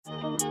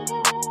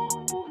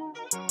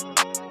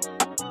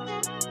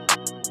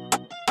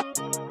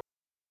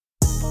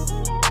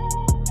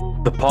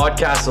The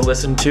podcast to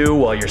listen to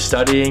while you're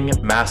studying,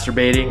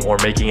 masturbating, or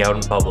making out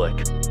in public.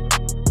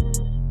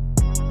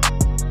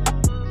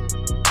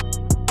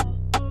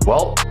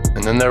 Well,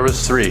 and then there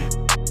was 3.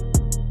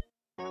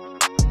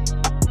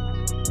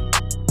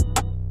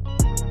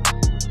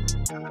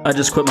 I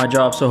just quit my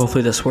job, so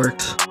hopefully this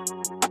works.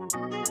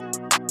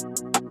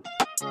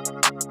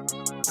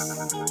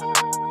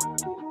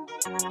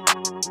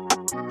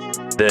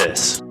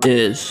 This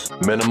Is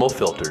Minimal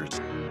filters.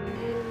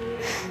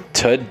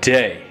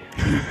 Today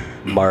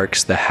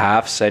marks the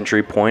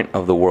half-century point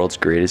of the world's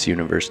greatest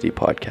university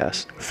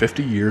podcast.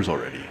 50 years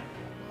already.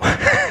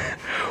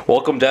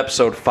 Welcome to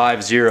episode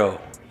 50.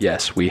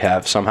 Yes, we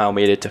have somehow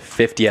made it to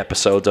 50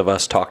 episodes of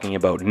us talking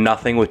about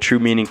nothing with true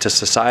meaning to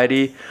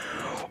society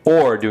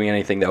or doing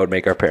anything that would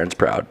make our parents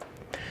proud.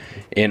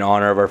 In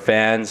honor of our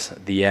fans,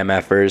 the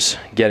MFers,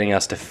 getting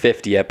us to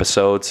 50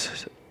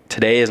 episodes,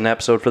 today is an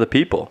episode for the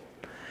people.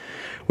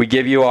 We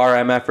give you our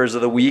MFers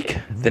of the week,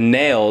 the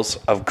nails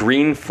of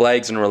green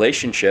flags in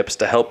relationships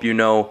to help you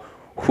know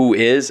who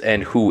is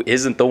and who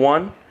isn't the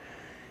one.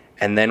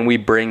 And then we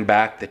bring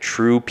back the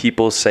true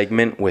people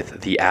segment with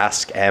the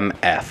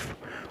ASK.MF,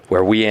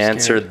 where we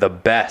answer the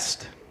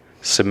best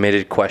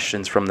submitted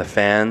questions from the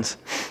fans.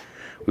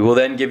 We will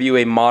then give you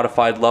a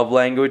modified love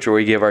language where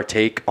we give our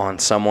take on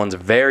someone's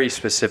very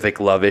specific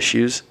love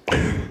issues.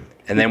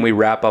 And then we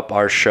wrap up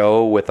our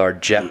show with our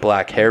jet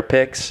black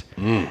HairPicks.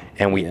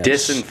 And we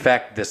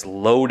disinfect this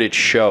loaded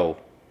show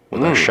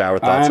with our shower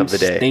thoughts of the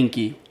day.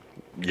 Stinky.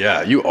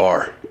 Yeah, you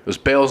are. It was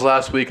Bales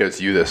last week. It's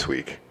you this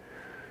week.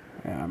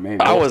 Yeah,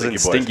 maybe. I wasn't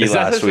stinky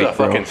last week, a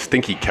fucking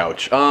stinky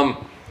couch. I'm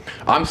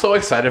so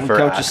excited for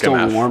couch is still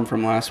ASK.MF. warm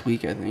from last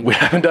week, I think. We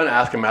haven't done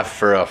ASK.MF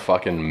for a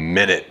fucking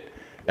minute,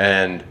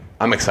 and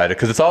I'm excited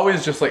because it's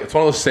always just like it's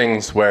one of those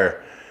things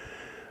where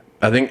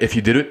I think if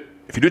you do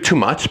it too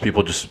much,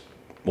 people just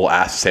will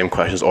ask the same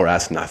questions or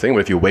ask nothing.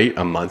 But if you wait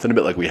a month and a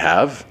bit like we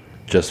have,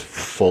 just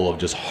full of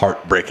just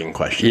heartbreaking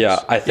questions.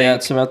 Yeah, I think. Yeah,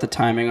 it's about the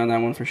timing on that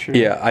one for sure.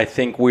 Yeah, I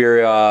think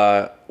we're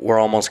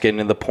almost getting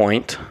to the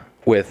point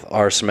with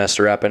our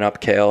semester wrapping up,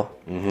 Kale.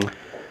 Mm-hmm.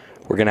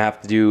 We're gonna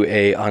have to do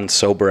a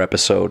unsober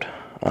episode.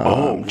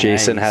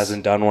 Jason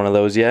hasn't done one of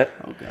those yet.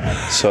 Oh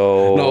god.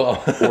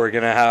 So we're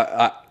gonna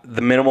have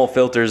the minimal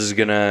filters is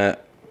gonna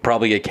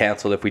probably get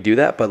canceled if we do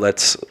that. But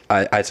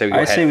I'd say we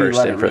go head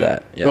first in for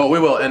that. Yeah. Well, we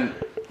will. And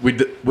when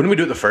did we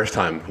do it the first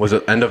time? Was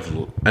it end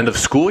of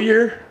school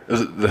year?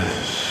 Was it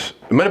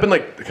might have been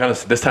like kind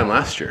of this time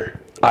last year.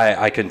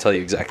 I couldn't tell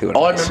you exactly what.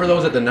 All I remember though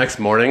was that the next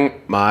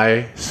morning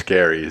my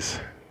scaries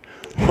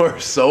were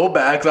so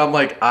bad because I'm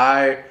like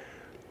I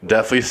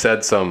definitely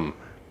said some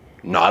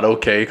not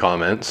okay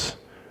comments.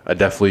 I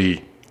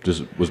definitely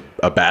just was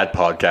a bad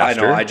podcaster. I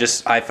know.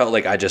 I felt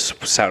like I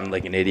just sounded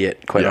like an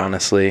idiot, quite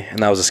honestly, and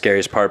that was the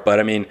scariest part. But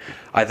I mean,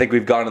 I think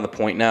we've gotten to the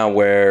point now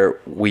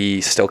where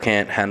we still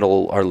can't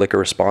handle our liquor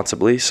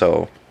responsibly.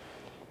 So,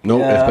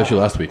 especially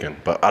last weekend.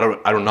 But I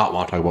do not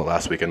want to talk about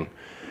last weekend.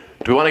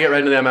 Do we want to get right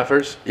into the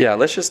MFers? Yeah,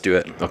 let's just do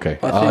it. Okay.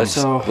 I think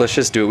so. Let's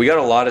just do it. We got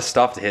a lot of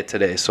stuff to hit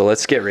today, so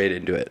let's get right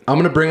into it. I'm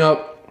gonna bring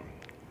up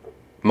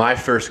my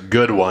first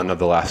good one of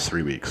the last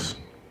 3 weeks.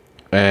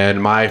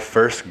 And my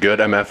first good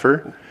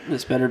MFer.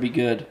 This better be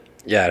good.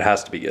 Yeah, it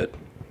has to be good.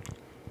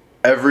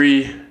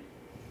 Every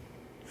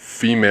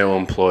female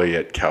employee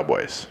at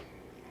Cowboys.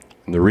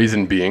 And the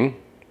reason being,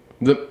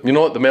 the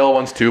male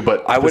ones too,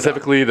 but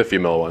specifically the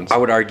female ones. I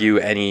would argue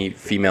any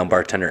female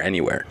bartender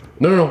anywhere.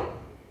 No.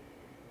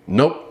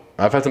 Nope.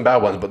 I've had some bad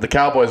ones, but the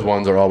Cowboys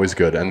ones are always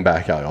good. And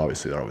back out,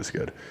 obviously, they're always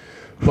good.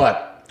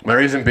 But my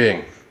reason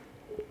being,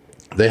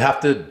 they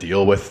have to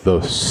deal with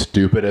the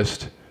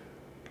stupidest,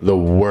 the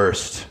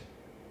worst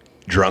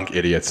drunk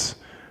idiots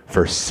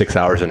for 6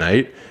 hours a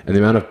night, and the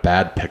amount of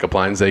bad pickup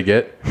lines they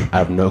get, I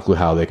have no clue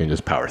how they can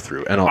just power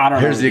through. And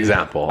here's the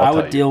example. I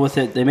would deal with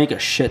it. They make a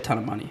shit ton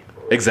of money.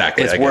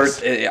 Exactly. It's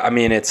worth. I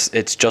mean,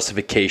 it's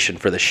justification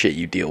for the shit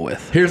you deal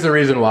with. Here's the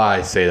reason why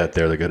I say that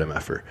they're the good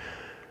MFer.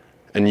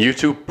 And you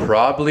two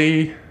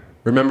probably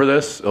remember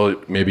this.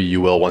 Oh, maybe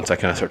you will once I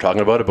kind of start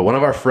talking about it. But one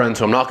of our friends,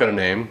 who I'm not going to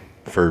name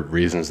for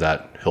reasons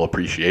that he'll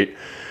appreciate,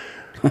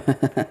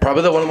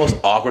 probably one of the most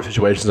awkward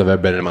situations I've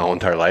ever been in my whole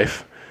entire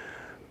life.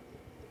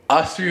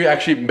 Us two,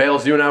 actually,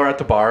 Bales, you and I were at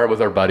the bar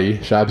with our buddy.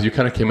 Shabs, you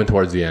kind of came in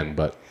towards the end,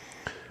 but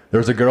there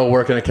was a girl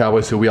working at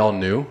Cowboys who we all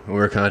knew, and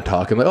we were kind of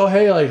talking like, oh,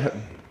 hey, like,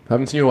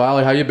 haven't seen you in a while,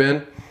 like, how you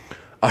been?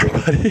 Our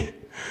buddy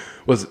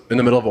was in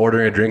the middle of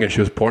ordering a drink, and she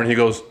was pouring. He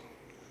goes,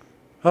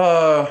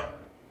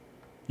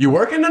 you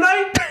working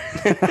tonight?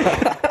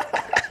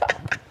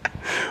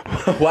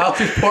 While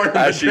she's pouring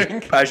a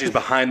drink. As she's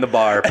behind the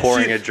bar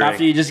pouring a drink.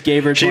 After you just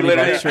gave her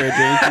 $20 for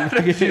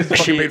a drink.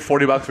 She made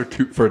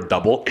 $40 for a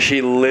double.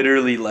 She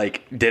literally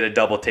did a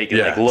double take. And,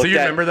 yeah. So you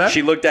remember that?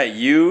 She looked at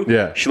you.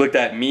 Yeah. She looked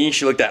at me.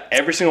 She looked at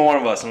every single one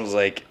of us and was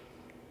like,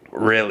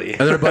 really?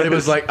 And our buddy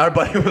was like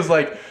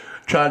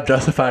trying to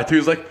justify it too. He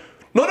was like,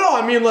 no,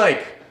 I mean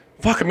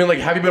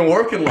have you been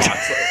working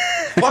lots?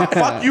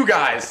 Fuck you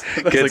guys.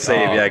 Good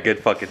save. Oh. Yeah, good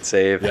fucking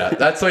save.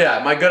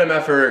 Yeah. My good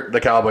MF for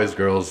the Cowboys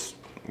girls.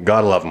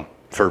 Gotta love them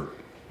for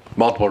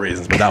Multiple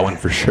reasons, but that one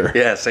for sure.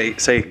 Yeah, say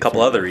a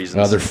couple other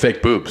reasons. They're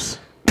fake boobs.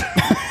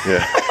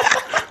 Yeah.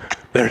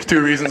 There's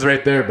 2 reasons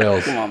right there,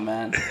 Bills. Come on,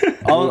 man.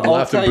 I'll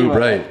Left and tell you boob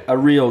right. a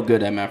real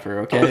good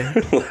MFer, okay?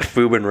 Left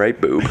boob and right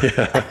boob.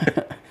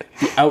 The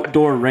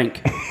outdoor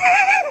rink.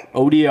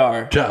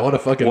 ODR. Yeah,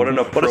 what What an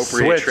appropriate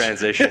switch.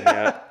 transition.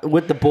 Yeah.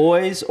 With the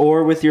boys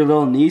or with your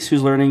little niece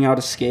who's learning how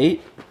to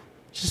skate.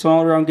 It's just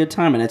all around good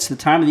time. And it's the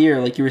time of the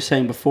year, like you were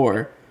saying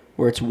before,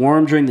 where it's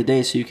warm during the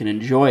day so you can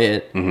enjoy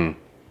it. Mm-hmm.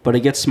 But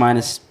it gets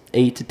minus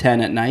 8 to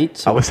 10 at night.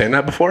 So I was saying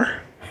that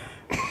before?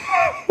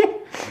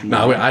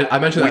 No, I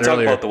mentioned that We talk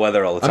earlier. about the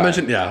weather all the time. I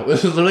mentioned,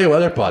 this is literally a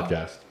weather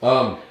podcast.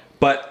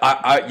 But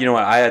I you know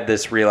what? I had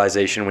this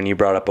realization when you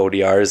brought up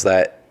ODRs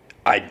that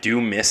I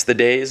do miss the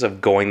days of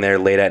going there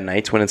late at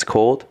nights when it's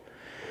cold.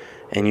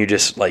 And you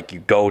just, like, you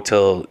go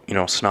till,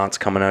 snot's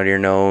coming out of your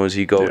nose.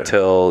 You go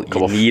till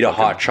you need a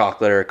hot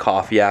chocolate or a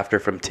coffee after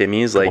from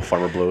Timmy's. Like,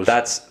 Farmer Blues.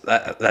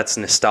 That's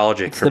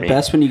nostalgic for me. the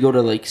best when you go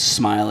to, like,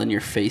 smile and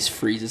your face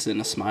freezes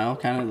in a smile,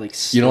 kind of like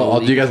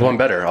I'll do you guys one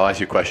better. I'll ask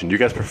you a question. Do you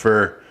guys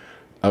prefer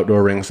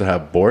outdoor rings that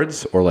have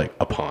boards or, like,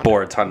 a pond?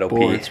 Boards, Hundo P.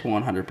 boards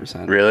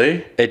 100%.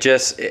 Really?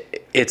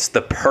 It's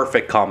the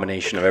perfect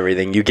combination of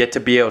everything. You get to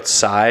be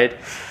outside.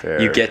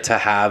 Fair. You get to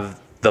have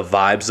the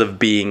vibes of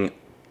being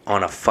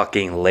on a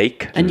fucking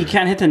lake. And you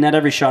can't hit the net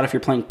every shot if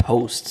you're playing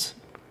posts.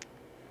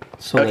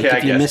 So, Okay, like, I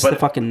if you guess, miss the but-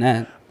 fucking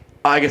net.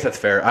 I guess that's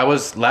fair. I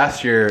was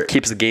last year.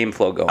 Keeps the game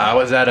flow going. I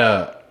was at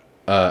a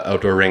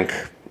outdoor rink,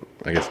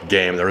 I guess,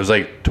 game. There was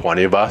like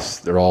 20 of us.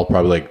 They're all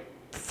probably like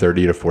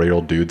 30 to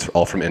 40-year-old dudes,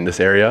 all from in this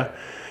area,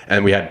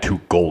 and we had 2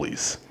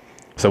 goalies.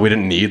 So we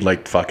didn't need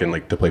like fucking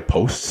like to play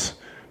posts,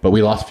 but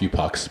we lost a few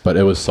pucks. But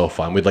it was so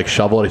fun. We'd like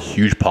shoveled a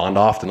huge pond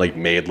off and like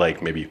made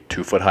like maybe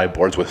 2-foot high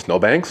boards with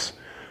snowbanks.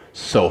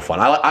 So fun.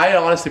 I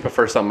honestly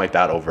prefer something like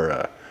that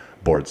over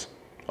boards.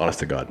 Honest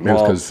to God. Maybe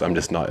it's because I'm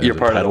just not as you're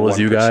part of the entitled as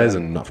you 1%. guys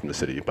and not from the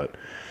city, but.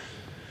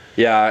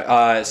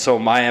 Yeah, so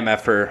my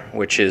MFer,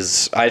 which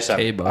is I have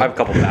a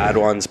couple bad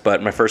ones,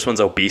 but my first one's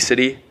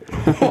obesity.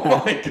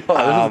 Oh my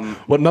God!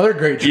 What another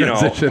great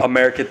transition.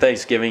 American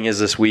Thanksgiving is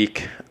this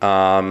week.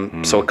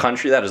 So a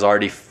country that is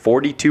already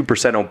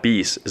 42%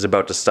 obese is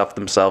about to stuff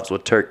themselves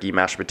with turkey,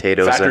 mashed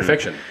potatoes, Fact or and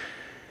fiction?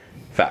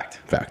 Fact.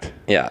 That's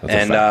Yeah, a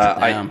and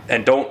fact.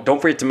 and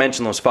don't forget to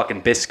mention those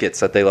fucking biscuits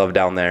that they love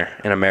down there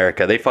in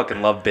America. They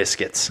fucking love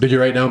biscuits. Did you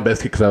write down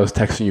biscuit because I was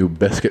texting you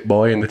biscuit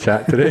boy in the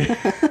chat today?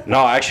 No,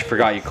 I actually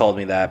forgot you called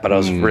me that, but I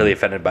was really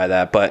offended by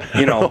that. But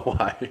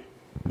Why?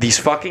 these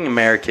fucking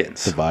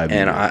Americans, The vibe,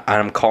 and man.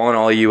 I'm calling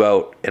all you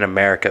out in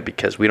America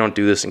because we don't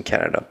do this in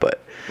Canada,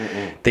 but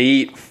they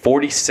eat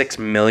 46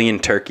 million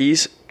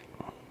turkeys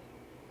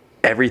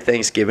every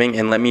Thanksgiving,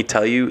 and let me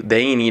tell you,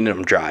 they ain't eating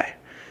them dry.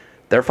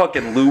 They're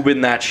fucking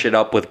lubing that shit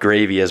up with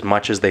gravy as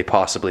much as they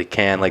possibly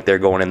can, like they're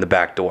going in the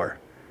back door.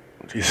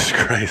 Jesus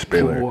Christ,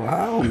 Baylor.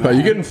 Wow. Are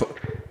you getting...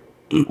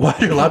 Why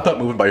is your laptop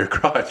moving by your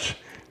crotch?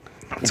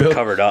 It's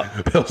covered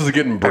up. Bill's is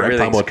getting bricked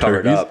talking Everything's about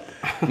covered turkeys.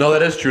 up. No,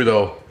 that is true,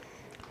 though.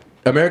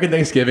 American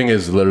Thanksgiving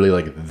is literally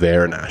like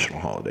their national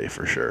holiday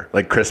for sure.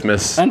 Like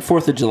Christmas. And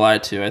 4th of July,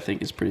 too, I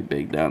think is pretty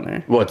big down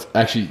there. Well, it's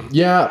actually...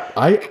 Yeah,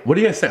 what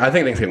do you guys think? I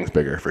think Thanksgiving's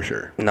bigger for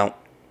sure. No.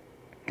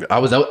 I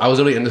was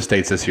literally in the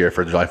States this year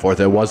for July 4th.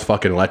 It was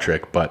fucking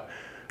electric, but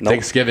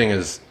Thanksgiving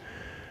is...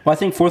 Well, I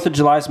think 4th of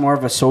July is more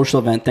of a social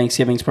event.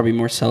 Thanksgiving is probably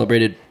more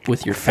celebrated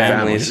with your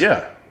families.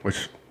 Yeah,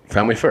 which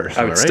family first.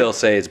 I would still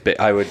say it's big.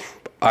 I would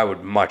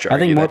much argue I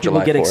think more that people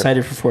July get 4th.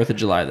 excited for 4th of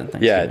July than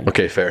Thanksgiving. Yeah.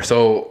 Okay, fair.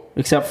 So...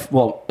 Except,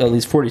 well, at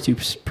least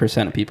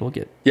 42% of people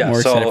get more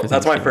excited So for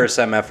that's my Thanksgiving. first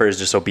MFer is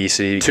just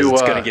obesity because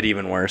it's going to get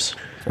even worse.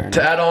 Fair enough.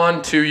 To add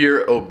on to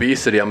your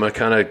obesity, I'm going to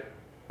kind of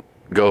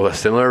go a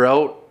similar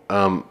route.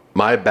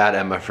 My bad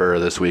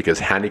MFer this week is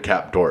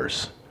handicap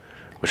doors,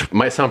 which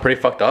might sound pretty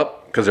fucked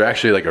up because they're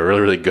actually like a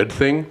really, really good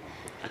thing,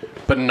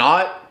 but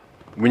not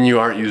when you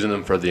aren't using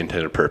them for the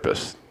intended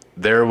purpose.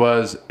 There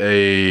was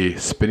a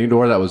spinning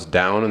door that was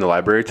down in the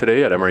library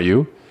today at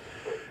MRU,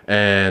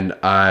 and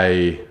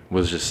I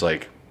was just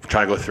like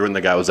trying to go through it, and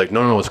the guy was like,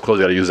 no, it's closed,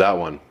 you gotta use that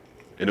one.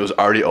 And it was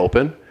already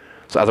open.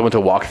 So as I went to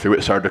walk through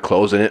it started to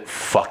close, and it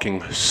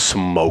fucking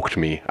smoked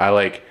me. I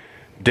like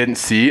didn't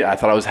see. I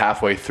thought I was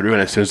halfway through,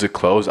 and as soon as it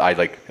closed,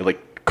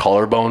 it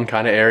collarbone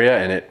kind of area,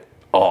 and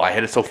I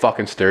hit it so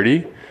fucking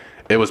sturdy.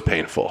 It was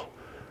painful.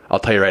 I'll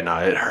tell you right now,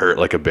 it hurt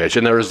like a bitch.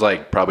 And there was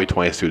like probably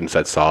 20 students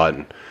that saw it.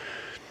 And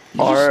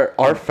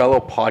Our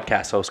fellow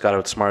podcast host got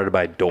outsmarted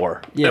by a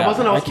door. Yeah, It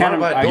wasn't I outsmarted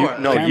can't by a I- door. I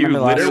No, can't you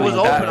remember last It was time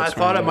open. that I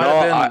thought it outsmarted. might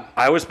No, have been.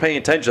 I was paying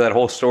attention to that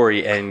whole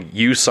story, and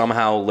you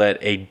somehow let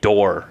a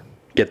door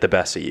get the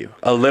best of you.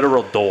 A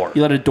literal door.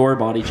 You let a door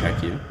body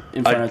check you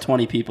in front of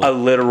 20 people. A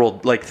literal,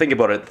 like, think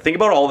about it. Think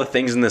about all the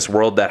things in this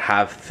world that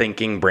have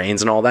thinking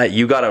brains and all that.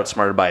 You got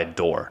outsmarted by a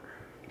door.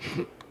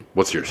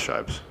 What's yours,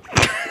 Shibes?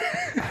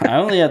 I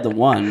only had the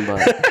one,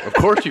 but Of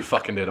course you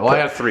fucking did. Well, I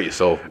had 3,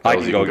 so I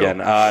can go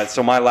again.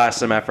 So my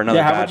last MF for another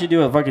yeah, how bad. about you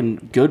do a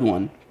fucking good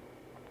one?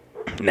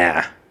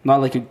 Nah. Not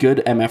like a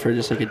good MFer,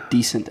 just like a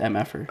decent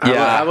MFer.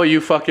 Yeah. How about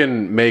you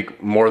fucking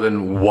make more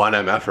than one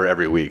MFer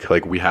every week,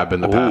 like we have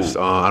been the past,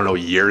 I don't know,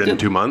 year and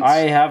 2 months?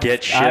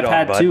 Get shit I've on,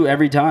 had bud. 2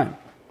 every time.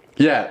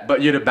 Yeah,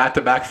 but you had a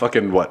back-to-back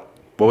fucking what?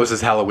 What was his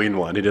Halloween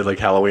one? He did like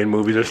Halloween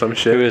movies or some It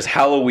shit? was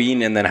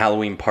Halloween and then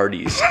Halloween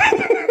parties.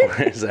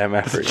 Where's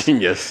MFers?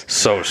 Genius.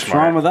 So What's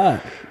wrong smart. with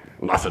that?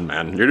 Nothing,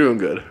 man. You're doing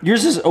good.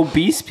 Yours is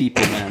obese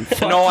people, man.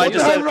 No, I What's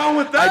just said wrong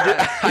with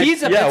that?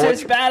 He's a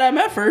bad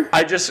MFer.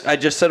 I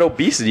just said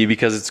obesity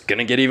because it's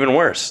gonna get even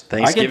worse. I can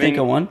Thanksgiving. think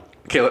of one.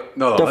 Okay,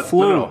 no, The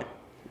flu.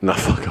 No,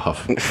 fuck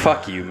off.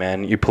 Fuck you,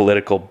 man. You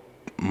political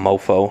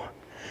mofo.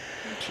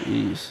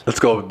 Jeez. Let's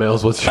go,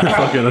 Bales. What's your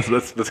fucking?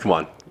 Let's come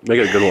on. Make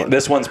it a good one.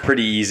 This one's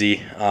pretty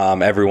easy.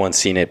 Everyone's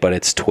seen it, but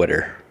it's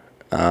Twitter.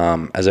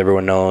 As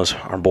everyone knows,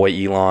 our boy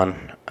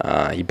Elon,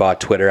 he bought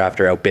Twitter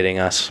after outbidding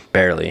us.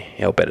 Barely.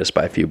 He outbid us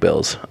by a few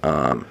bills.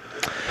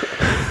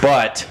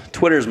 But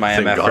Twitter's my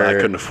Thank MFer. God I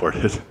couldn't afford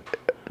it.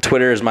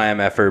 Twitter is my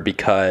MFer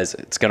because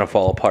it's gonna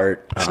fall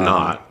apart. It's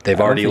not. They've I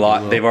don't already think it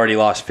lost. will. They've already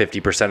lost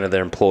 50% of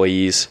their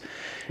employees.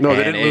 No,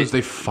 they And didn't lose.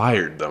 They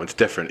fired them. It's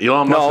different.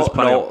 Elon Musk is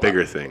planning a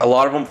bigger thing. A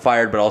lot of them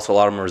fired, but also a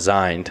lot of them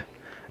resigned.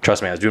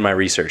 Trust me, I was doing my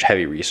research,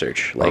 heavy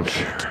research, like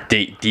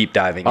deep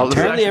diving. Oh, into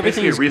this is it. Apparently actually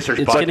basically everything's a research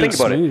it's podcast. getting Think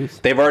about smooth. it.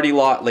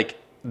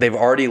 They've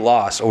already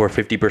lost over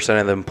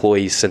 50% of the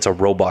employees since a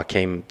robot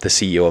came the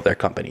CEO of their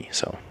company.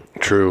 So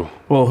True.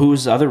 Well,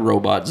 who's the other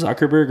robot?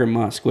 Zuckerberg or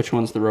Musk? Which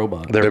one's the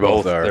robot? They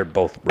both are. They're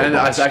both. And I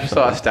robots. actually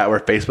saw a stat where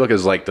Facebook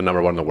is like the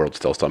number one in the world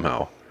still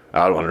somehow.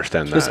 I don't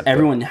understand Because that.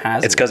 everyone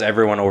has It's it. because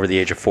everyone over the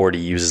age of 40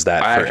 uses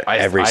that for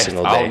every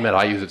single day. I'll admit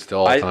I use it still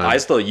all the time. I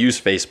still use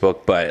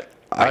Facebook, but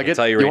I can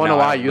tell you you right wanna now,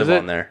 know why I I don't use live it?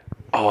 on there.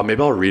 Oh,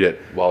 maybe I'll read it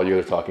while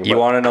you're talking. You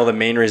want to know the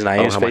main reason I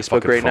don't use have my Facebook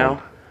fucking right phone.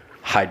 now?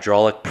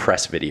 Hydraulic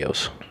press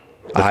videos.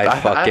 I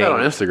have that on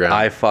Instagram.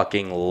 I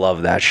fucking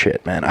love that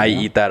shit, man. I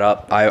eat that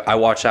up. I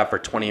watch that for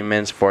 20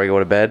 minutes before I go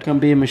to bed. Come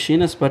be a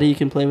machinist, buddy. You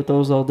can play with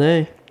those all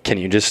day. Can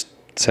you just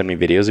send me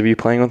videos of you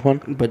playing with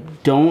one?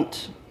 But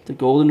don't, the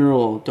golden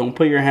rule, don't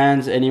put your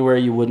hands anywhere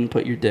you wouldn't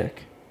put your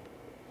dick.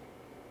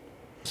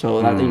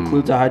 So that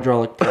includes a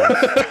hydraulic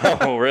press.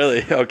 Oh,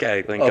 really?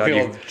 Okay. Thank God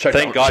you. check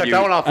Thank God check you.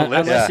 that one off the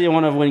list. Unless you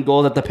want to win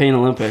gold at the Pain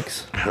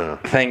Olympics.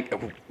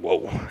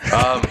 Whoa.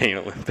 Pain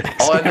Olympics.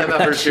 I'll end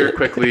MFers here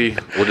quickly.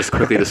 We'll just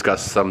quickly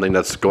discuss something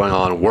that's going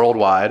on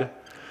worldwide.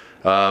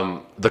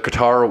 The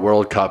Qatar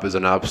World Cup is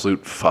an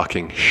absolute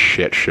fucking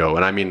shit show.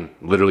 And I mean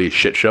literally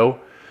shit show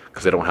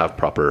because they don't have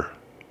proper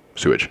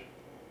sewage.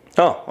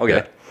 Oh,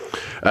 okay.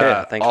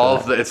 Yeah, thanks all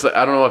for of the, it's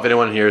I don't know if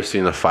anyone here has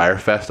seen the Fire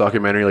Fest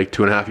documentary like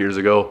 2.5 years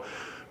ago,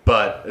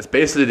 but it's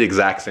basically the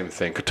exact same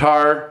thing.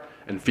 Qatar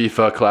and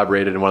FIFA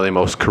collaborated in one of the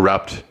most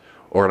corrupt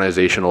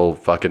organizational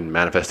fucking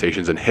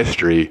manifestations in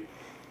history.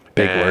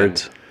 Big And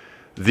words.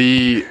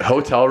 The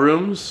hotel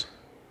rooms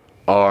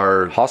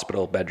are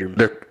Hospital bedrooms.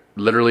 they're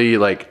literally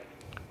like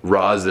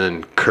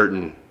rosin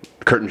curtain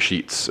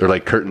sheets or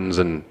like curtains,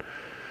 and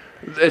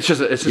it's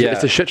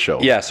a shit show.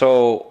 Yeah,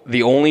 so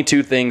the only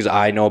two things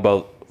I know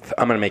about,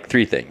 I'm going to make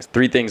three things.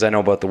 Three things I know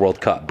about the World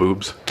Cup.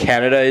 Boobs.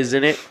 Canada is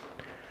in it.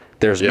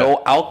 There's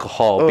no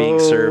alcohol being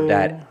served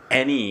at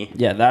any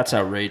Yeah, that's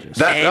outrageous.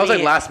 That was like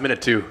Any- last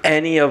minute too.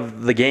 any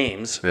of the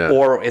games. Yeah.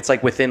 Or it's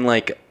like within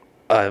like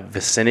a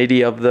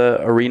vicinity of the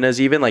arenas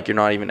even. Like you're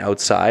not even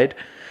outside.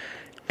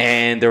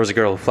 And there was a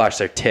girl who flashed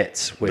their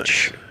tits,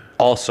 which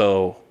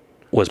also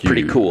was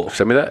pretty cool.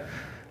 Send me that.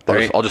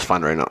 There I'll just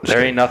find it right now.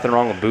 There ain't nothing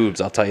wrong with boobs,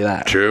 I'll tell you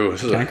that. True.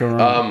 This is Can't go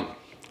wrong.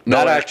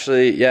 That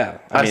actually, yeah.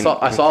 I saw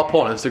a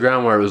poll on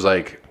Instagram where it was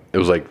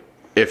like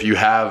if you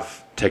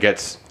have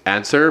tickets,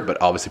 answer, but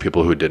obviously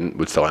people who didn't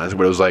would still answer.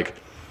 But it was like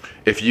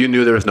if you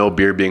knew there was no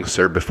beer being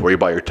served before you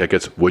bought your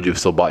tickets, would you have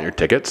still bought your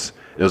tickets?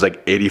 It was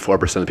like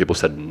 84% of the people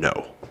said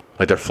no,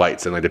 like their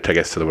flights and like their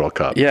tickets to the World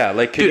Cup. Yeah,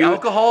 like could Dude, you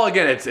alcohol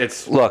again.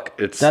 It's look.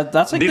 It's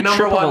That's like the number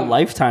trip of a one.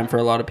 lifetime for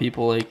a lot of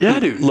people. Like, Yeah,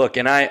 dude. Look,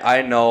 and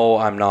I know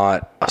I'm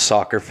not a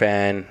soccer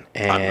fan,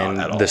 I'm not at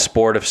all. and the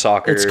sport of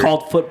soccer. it's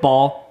called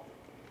football.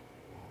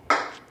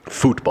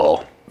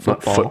 Football.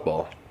 Not Football.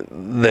 football.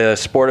 The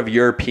sport of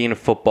European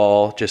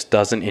football just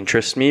doesn't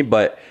interest me,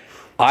 but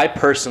I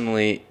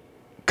personally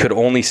could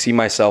only see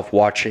myself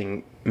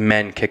watching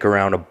men kick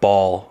around a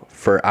ball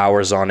for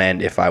hours on end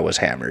if I was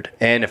hammered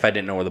and if I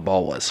didn't know where the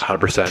ball was.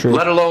 100%.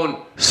 Let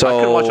alone So- I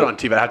couldn't watch it on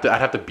TV.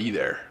 I'd have to be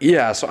there.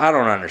 Yeah, so I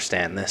don't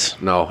understand this.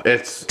 No,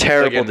 it's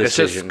Terrible It's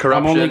decision. just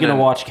corruption. I'm only going to and-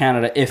 watch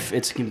Canada if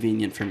it's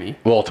convenient for me.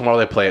 Well, tomorrow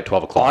they play at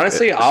 12 o'clock.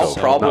 Honestly, I'll so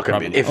probably- not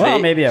convenient. if Well,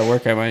 they- maybe at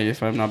work I might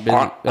if I'm not busy.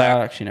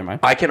 Actually, never mind.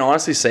 I can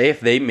honestly say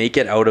if they make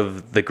it out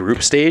of the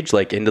group stage,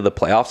 like into the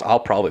playoffs, I'll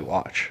probably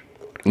watch.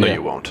 No,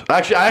 you won't.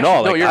 Actually,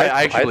 No, like, you're right.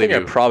 I I actually think believe I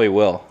you. probably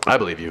will. I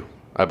believe you.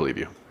 I believe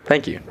you.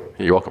 Thank you.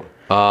 You're welcome.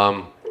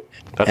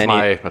 That's Any-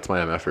 my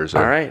MFers.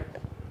 All right,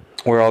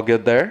 we're all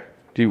good there.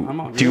 Do I'm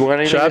all you want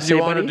anything to Trav, do say,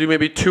 you want to buddy? do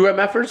maybe 2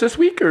 MFers this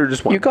week or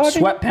just one? You got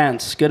it?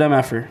 Sweatpants, good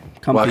MFer. Well,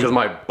 Comfy. because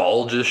my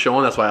bulge is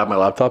showing. That's why I have my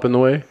laptop in the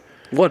way.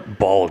 What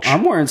bulge?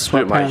 I'm wearing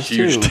Dude, my sweatpants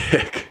huge too.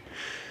 dick.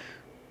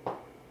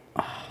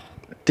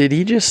 Did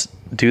he just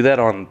do that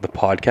on the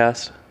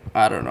podcast?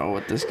 I don't know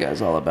what this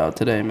guy's all about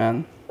today,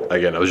 man.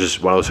 Again, it was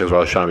just one of those things where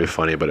I was trying to be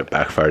funny, but it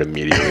backfired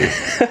immediately.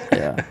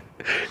 Yeah.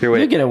 Here, wait.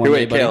 You'll get it one Here,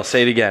 day, wait, buddy. Kale,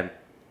 say it again.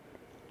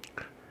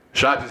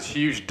 Shives'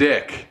 huge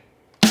dick.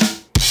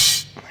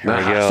 Here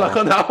we go. Suck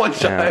on that one,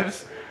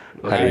 Shives.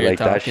 How Now do you you're like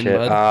that talking, shit?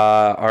 bud.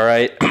 All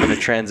right, I'm gonna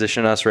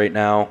transition us right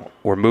now.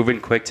 We're moving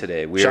quick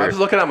today. Shives is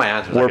looking at my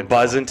answers. We're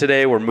buzzing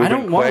today. We're moving I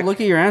don't want quick. to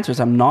look at your answers.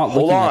 I'm not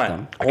Hold looking at on.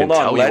 them. I can Hold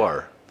on. tell you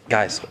are.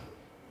 Guys,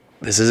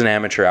 this is an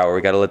amateur hour.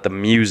 We got to let the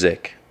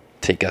music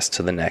take us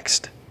to the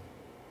next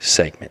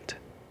segment.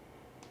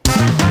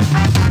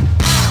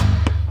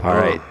 All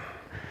right.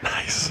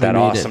 Nice. That made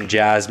awesome it.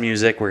 jazz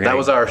music. We're gonna That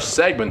was our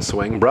segment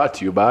swing brought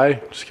to you by.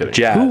 Just kidding.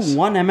 jazz. Who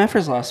won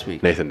MFers last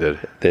week? Nathan did.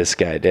 This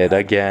guy did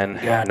again.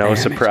 God No damn it.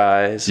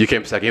 surprise. You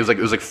came second. It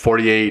was like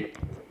 48,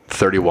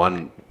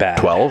 31, Bad.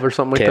 12 or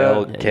something Kale,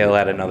 like that. Kale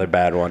had another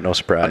bad one. No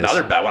surprise.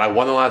 Another bad one. I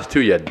won the last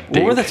two. You had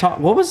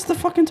What was the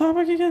fucking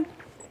topic again?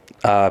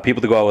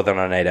 People to go out with on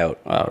a night out.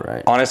 Oh,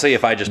 right. Honestly,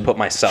 if I just put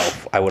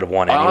myself, I would have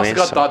won I anyways.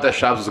 honestly thought that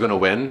Shives was going to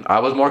win. I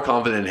was more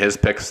confident in his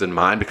picks than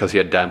mine because he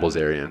had Dan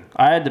Bilzerian.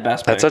 I had the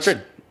best That's picks. such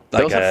a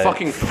That was a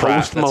fucking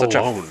Post That's such a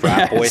Malone.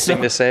 frat boy Yeah, thing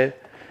so- to say.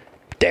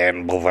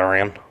 Dan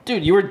Bilzerian.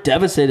 Dude, you were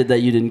devastated that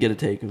you didn't get to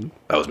take him.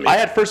 That was me. I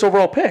had first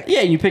overall pick.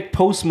 Yeah, you picked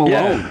Post Malone.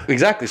 Yeah,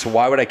 exactly. So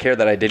why would I care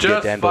that I did get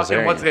just Dan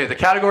fucking, what's Bilzerian? the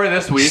category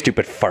this week?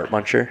 Stupid fart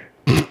muncher.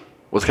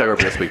 What's the category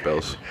for this week,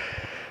 Bills?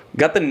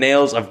 Got the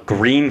nails of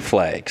green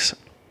flags.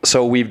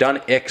 So we've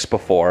done icks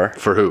before.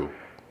 For who?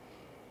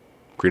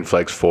 Green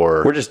flags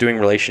for... We're just doing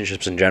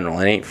relationships in general.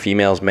 It ain't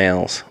females,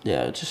 males.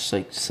 Yeah, it's just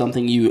like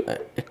something you.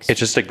 It's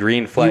just a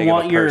green flag you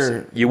want of a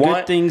person. your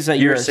good things that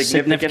your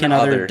significant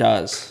other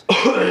does,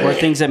 or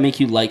things that make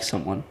you like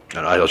someone.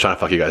 I was trying to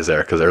fuck you guys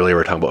there because earlier we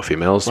were talking about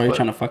females. Why are you but-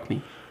 trying to fuck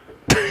me?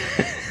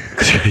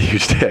 Because you're a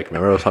huge dick.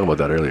 Remember I was talking about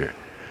that earlier.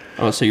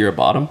 Oh, so you're a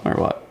bottom or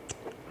what?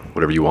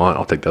 Whatever you want,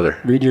 I'll take the other.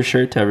 Read your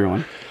shirt to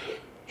everyone.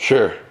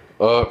 Sure.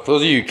 For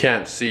those of you who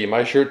can't see,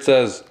 my shirt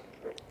says,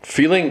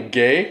 "Feeling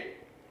gay?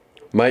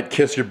 Might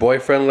kiss your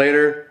boyfriend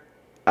later.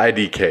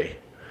 IDK."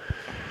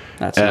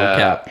 That's no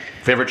cap.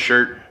 Favorite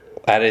shirt?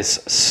 That is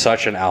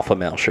such an alpha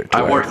male shirt to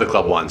I wear. worked at the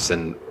club once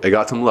and it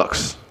got some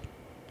looks.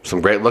 Some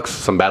great looks,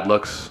 some bad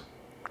looks.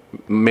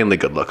 Mainly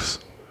good looks.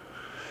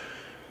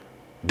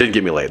 Didn't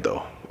get me laid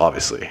though,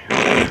 obviously.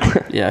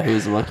 Yeah,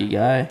 who's the lucky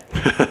guy?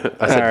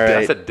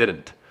 I said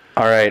didn't.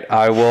 All right,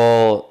 I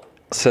will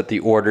set the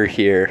order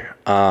here.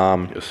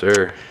 Yes,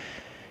 sir.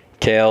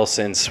 Kale,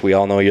 since we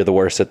all know you're the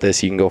worst at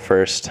this, you can go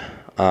first.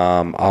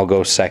 I'll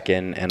go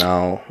second, and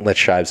I'll let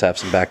Shives have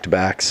some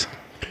back-to-backs.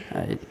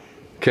 I,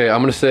 Okay,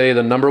 I'm going to say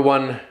the number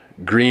one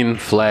green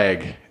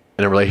flag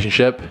in a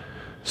relationship,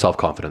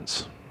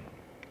 self-confidence.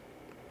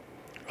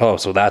 Oh,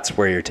 so that's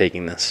where you're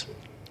taking this.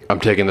 I'm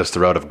taking this the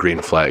route of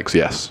green flags,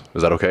 yes.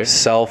 Is that okay?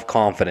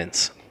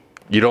 Self-confidence.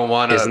 You don't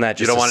want to. Isn't that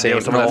you just don't the want to deal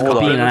with same- someone that's No, hold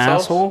on. confident being in an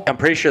themselves? asshole. I'm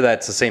pretty sure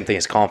that's the same thing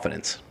as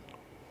confidence.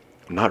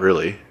 Not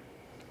really. You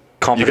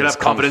Confidence can have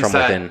comes confidence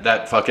from within.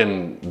 that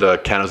fucking the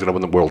Canada's going to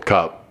win the World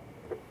Cup.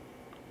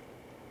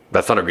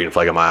 That's not a green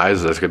flag in my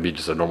eyes. That's going to be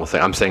just a normal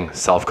thing. I'm saying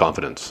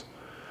self-confidence.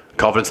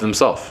 Confidence in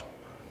themselves.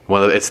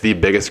 It's the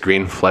biggest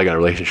green flag in a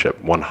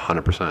relationship,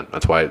 100%.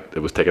 That's why it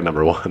was taken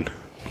number one.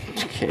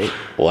 okay.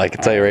 Well, I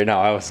can tell you right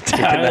now, I wasn't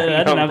taking I that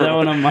didn't have number. that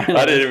one on my list.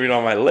 I didn't even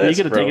on my list. You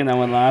could have bro. taken that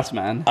one last,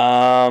 man.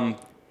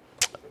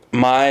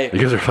 You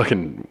guys are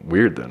fucking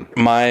weird then.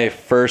 My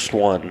first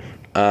one,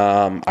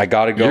 I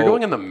gotta go. You're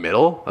going in the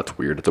middle? That's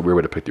weird. It's a weird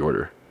way to pick the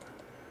order.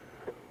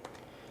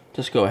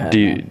 Just go ahead. Do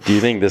you man. do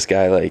you think this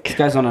guy This like?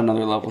 guy's on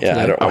another level Yeah,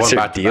 today. I don't. I What's went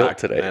your back to deal back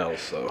today? nails,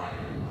 so.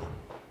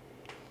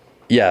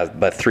 Yeah,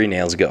 but 3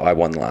 nails ago, I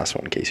won the last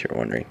one. In case you're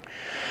wondering,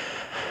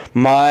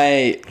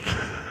 my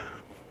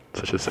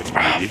Such a sick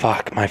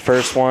fuck, my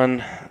first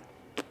one.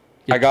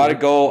 Get I gotta to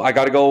it. go. I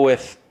gotta go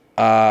with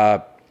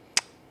having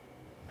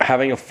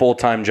a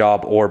full-time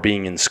job or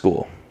being in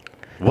school.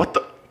 What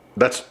the?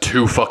 That's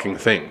two fucking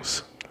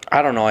things.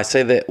 I don't know. I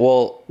say that.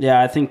 Well,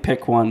 Yeah, I think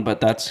pick one, but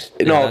that's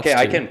no. yeah, Okay,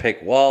 that's I two. can pick.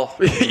 Well,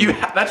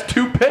 That's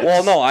two picks.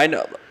 well, no. I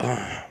know.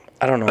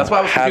 I don't know. That's why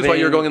I was confused why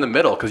you were Having- going in the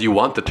middle, because you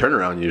want the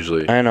turnaround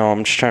usually. I know.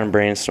 I'm just trying to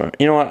brainstorm.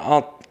 You know what?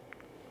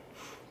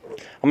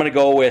 I'm gonna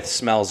go with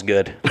smells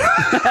good.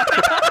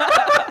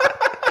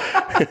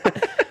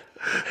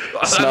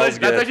 Smells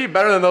good. That's actually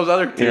better than those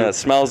other two. Yeah, it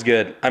smells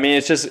good. I mean,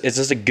 it's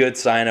just a good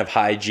sign of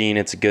hygiene.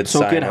 It's a good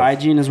So sign good of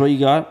hygiene is what you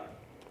got?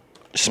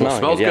 smelling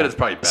smells good. good Yeah. is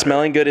probably better.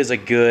 Smelling good is a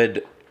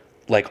good,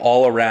 like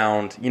all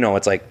around. You know,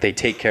 it's like they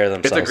take care of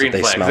It's themselves. a green if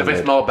they flag. 'Cause smell If they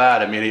good. smell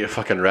bad, immediate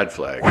fucking red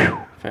flag.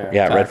 Fair.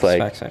 Yeah, red Facts, flag.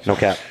 facts, facts. No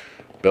cap.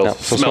 Bill No,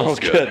 so smells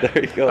good.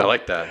 There you go. I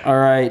like that. All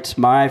right,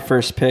 my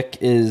first pick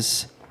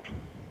is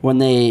when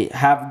they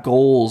have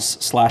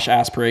goals /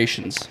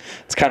 aspirations.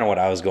 It's kind of what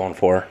I was going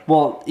for.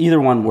 Well,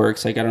 either one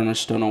works. Like I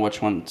just don't know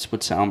which one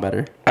would sound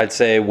better. I'd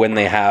say when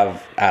they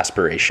have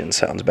aspirations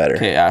sounds better.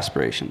 Okay,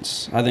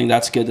 aspirations. I think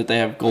that's good that they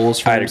have goals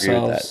for I'd agree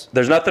themselves. with that.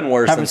 There's nothing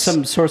worse Having than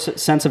some sort of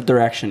sense of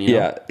direction. You know?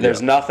 yeah.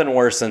 There's nothing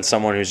worse than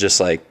someone who's just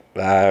like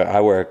I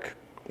work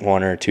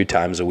 1 or 2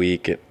 times a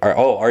week.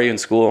 Are you in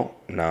school?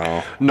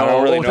 No. No, I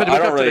don't really know. I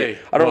don't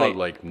really.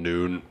 Like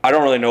noon. I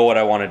don't really know what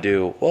I want to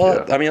do.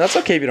 Well, Yeah. I mean, that's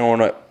okay if you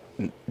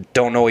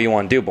don't know what you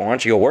want to do, but why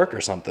don't you go work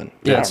or something?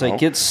 Yeah, I it's don't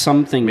like know. get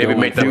something Maybe going.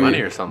 make that money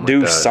or something. do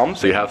like that, something.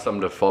 so you have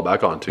something to fall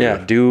back on too. Yeah,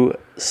 do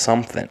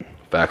something.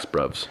 Facts,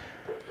 bruvs.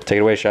 Take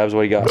it away, Shabs.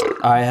 What do you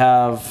got? I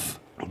have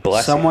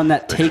Bless someone you.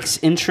 that takes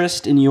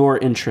interest in your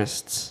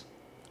interests.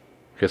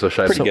 Okay, so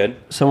should I Pretty good.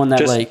 Someone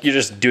that like You're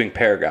just doing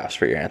paragraphs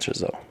for your answers,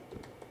 though.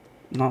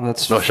 no,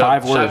 that's No,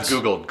 5 Shaz words.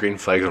 Googled green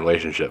flags in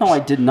relationships. No, I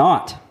did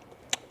not.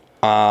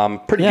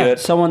 Pretty Yeah, good.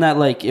 someone that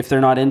like if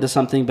they're not into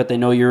something but they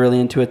know you're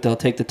really into it, they'll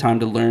take the time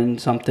to learn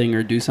something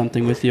or do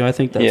something with you. I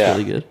think that's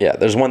really good. Yeah,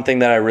 there's one thing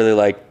that I really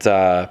liked.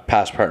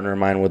 Past partner of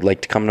mine would like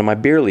to come to my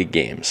beer league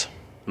games.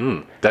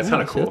 That's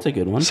kind of cool. That's a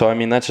good one. So I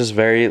mean, that's just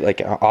very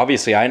like.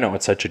 Obviously, I know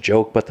it's such a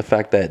joke, but the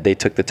fact that they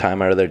took the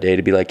time out of their day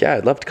to be like, yeah,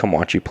 I'd love to come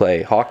watch you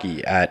play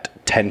hockey at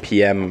 10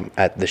 p.m.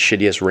 at the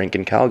shittiest rink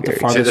in Calgary.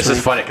 See, this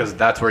is funny because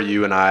that's where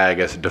you and I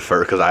guess, differ.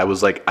 Because I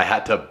was like, I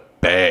had to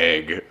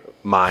beg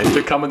mine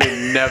to come, and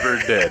they never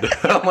did.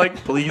 I'm like,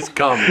 please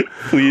come,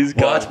 Please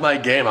come. watch my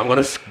game. I'm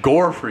gonna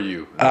score for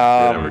you. They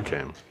never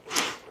came.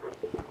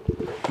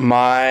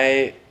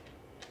 My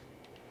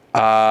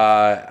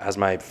as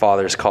my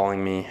father's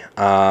calling me.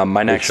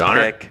 My next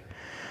Connor? pick.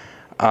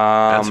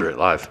 Answer it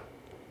live.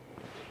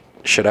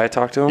 Should I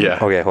talk to him? Yeah.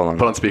 Okay, hold on.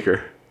 Put on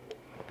speaker.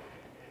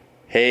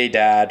 Hey,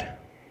 Dad.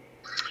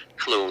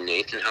 Hello,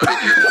 Nathan. How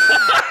did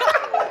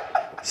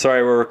you?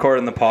 Sorry, we're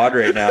recording the pod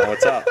right now.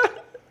 What's up?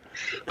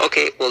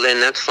 Okay, well then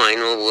that's fine.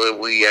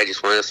 Well, I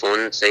just wanted to phone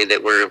and say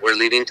that we're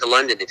leaving to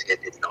London. If you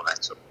didn't know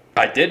that, so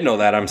I did know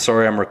that. I'm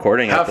sorry I'm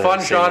recording. Have at the fun,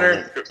 same Shauner.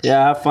 moment.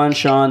 Yeah, have fun,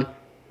 Sean.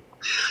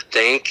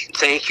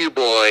 thank you,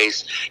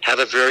 boys. Have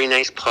a very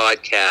nice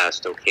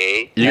podcast.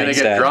 Okay. You gonna Thanks,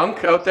 get Dad.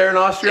 drunk out there in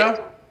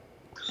Austria?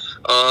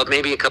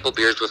 Maybe a couple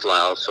beers with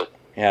Lyle. So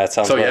Yeah, that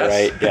sounds So, about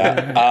yes. right.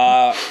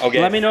 Yeah.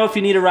 Okay. Let me know if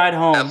you need a ride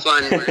home. have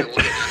fun. We'll get on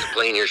the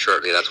plane here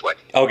shortly. That's why.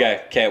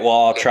 Okay. Well,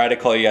 I'll try to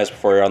call you guys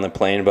before you're on the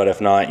plane, but if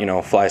not,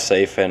 fly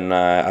safe, and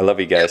I love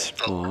you guys.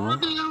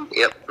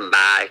 Yep.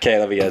 Bye. Okay,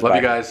 love you guys. Love Bye.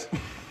 you guys.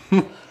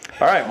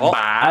 All right. Well,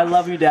 I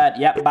love you, Dad.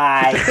 Yep,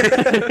 bye.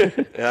 yeah,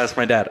 that's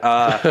my dad.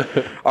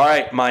 All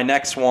right. My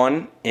next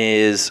one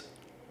is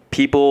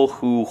people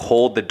who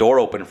hold the door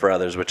open for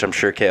others, which I'm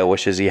sure Kale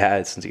wishes he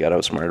had since he got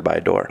outsmarted by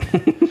a door.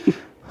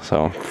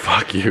 So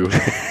Fuck you.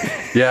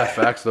 Yeah,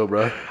 facts though,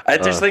 bro. I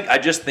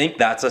just think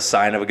that's a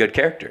sign of a good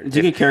character. It's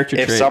a good character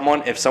If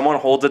trait. someone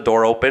holds a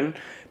door open,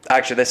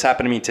 actually, this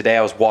happened to me today.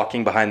 I was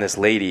walking behind this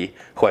lady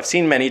who I've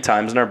seen many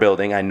times in our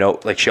building. I know,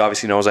 like, she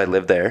obviously knows I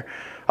live there.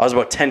 I was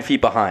about 10 feet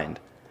behind.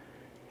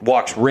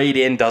 Walks right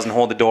in, doesn't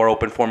hold the door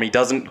open for me,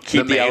 doesn't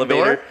keep The the main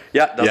elevator. door?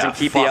 Yeah, doesn't Yeah,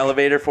 keep fuck. the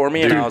elevator for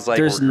me. And I was like,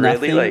 There's really?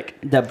 nothing Like,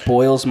 that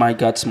boils my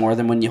guts more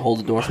than when you hold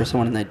the door for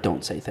someone and they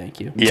don't say thank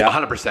you. yeah.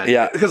 100%.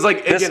 Yeah. Because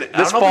like This- again, I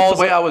this don't know if it's falls-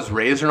 the way I was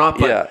raised or not,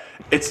 but Yeah.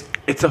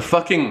 it's a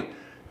fucking,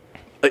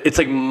 it's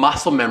like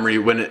muscle memory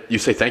when you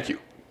say thank you.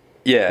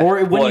 Yeah. Or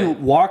when Well, you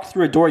walk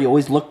through a door, you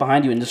always look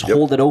behind you and just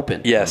hold it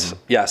open. Yes.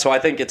 Yeah. So I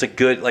think it's a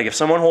good, like, if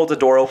someone holds a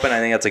door open, I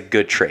think that's a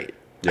good trait.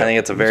 I think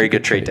it's a very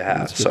good trait to have.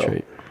 That's a good So,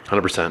 trait.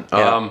 100%.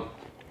 Yeah.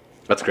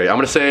 That's great. I'm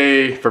gonna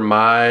say for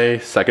my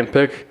second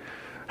pick,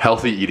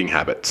 healthy eating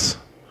habits.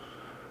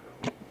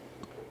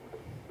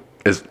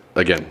 Is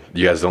again,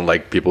 you guys don't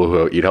like people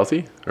who eat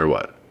healthy or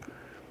what?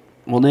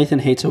 Well, Nathan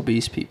hates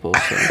obese people.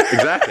 So.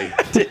 Exactly.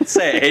 didn't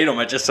say I hate them.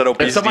 I just said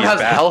obesity If someone is has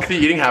bad. healthy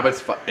eating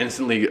habits,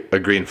 instantly a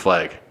green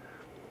flag.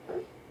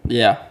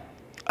 Yeah.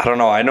 I don't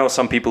know. I know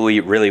some people who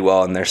eat really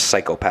well and they're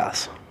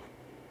psychopaths.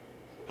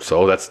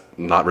 So that's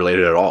not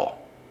related at all.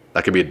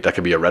 That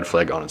could be a red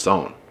flag on its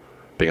own.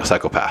 Being a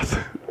psychopath.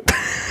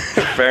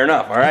 Fair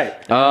enough. All right.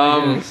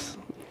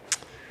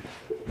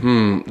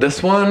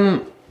 This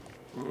one.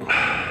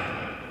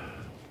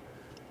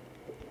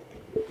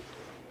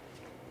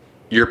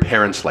 Your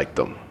parents like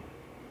them.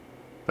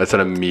 That's an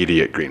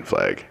immediate green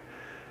flag.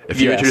 If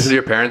you Yes. introduce them to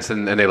your parents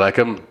and they like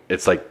them,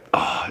 it's like,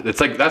 oh,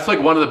 it's like that's like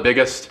one of the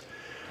biggest,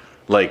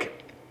 like,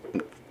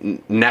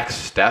 next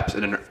steps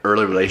in an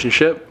early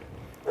relationship.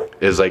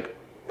 Is like,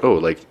 oh,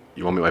 like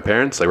you want to meet my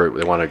parents? Like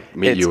they want to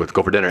meet you,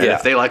 go for dinner. And yeah.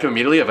 if they like them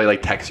immediately, if they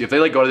like text you, if they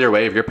like go out of their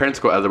way, if your parents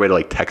go out of their way to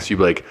like text you,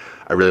 be like,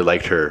 I really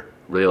liked her,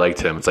 really liked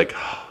him. It's like.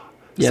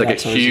 It's Yeah, like a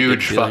that's always a good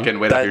huge feeling. fucking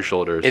weight off your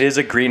shoulders. It is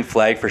a green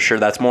flag for sure.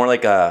 That's more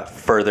like a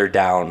further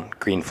down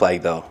green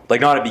flag, though.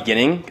 Like not a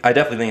beginning. I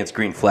definitely think it's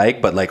green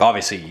flag, but like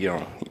obviously you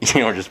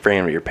don't just bring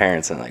them to your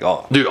parents and like,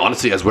 oh, Dude,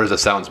 honestly, as weird as it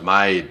sounds,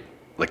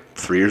 like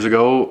 3 years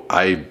ago,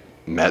 I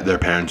met their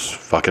parents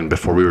fucking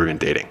before we were even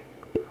dating.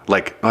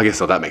 Like, I guess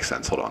no, that makes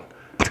sense. Hold on.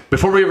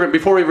 Before we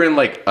were in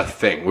like a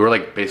thing, we were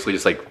like basically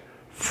just like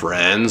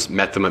friends.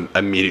 Met them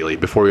immediately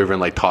before we were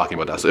even like talking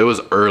about that. So it was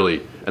an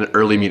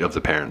early meet of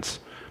the parents.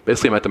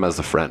 Basically, met them as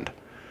a friend.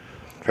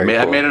 very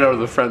I cool. made it out of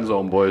the friend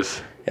zone,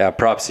 boys. Yeah,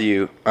 props to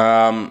you.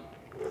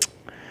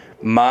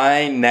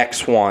 My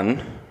next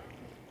one,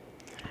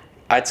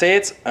 I'd say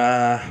it's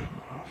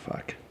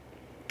fuck.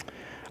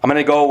 I'm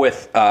gonna go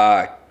with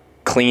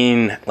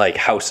clean like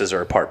houses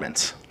or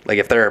apartments. Like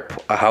if their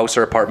a house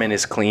or apartment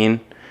is clean,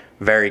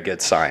 very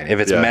good sign. If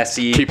it's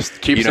messy, keeps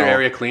their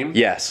area clean.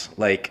 Yes,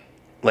 like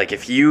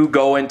if you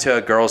go into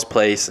a girl's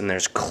place and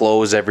there's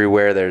clothes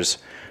everywhere, there's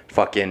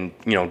fucking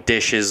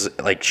dishes,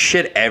 like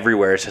shit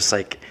everywhere. It's just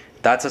like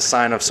that's a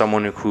sign of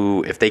someone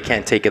who, if they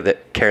can't take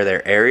care of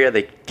their area,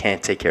 they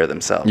can't take care of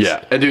themselves.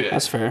 Yeah, and dude,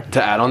 That's fair.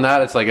 To add on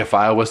that, it's like if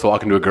I was to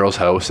walk into a girl's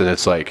house and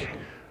it's like,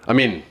 I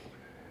mean,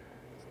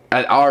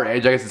 at our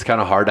age, I guess it's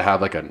kind of hard to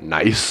have like a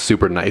nice,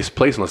 super nice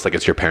place unless like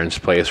it's your parents'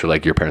 place or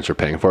like your parents are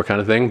paying for kind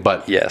of thing.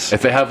 But yes,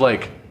 if they have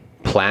like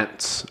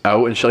plants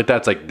out and shit like that,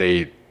 it's like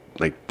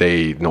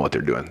they know what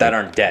they're doing. That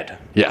aren't dead.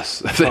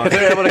 Yes, if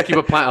they're able to keep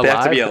a plant alive. They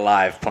have to be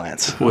alive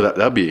plants. Well,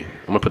 that'd be. I'm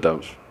gonna put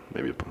that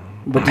maybe.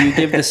 But do you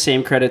give the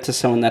same credit to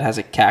someone that has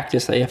a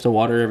cactus that you have to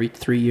water every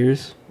 3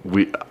 years?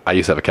 I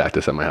used to have a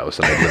cactus at my house,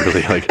 and I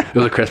literally it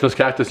was a Christmas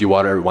cactus. You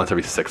water it once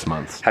every 6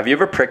 months. Have you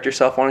ever pricked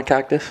yourself on a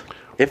cactus?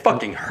 It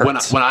fucking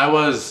hurts. When I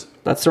was,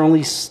 That's their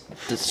only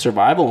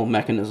survival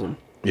mechanism.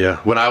 yeah,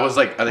 when I was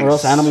like, I think Or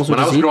else animals would when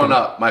I was just eat growing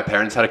them. up, my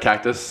parents had a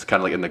cactus,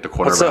 kind of like in like the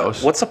corner of our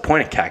house. What's the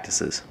point of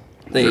cactuses?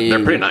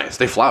 They're pretty nice.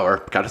 They flower.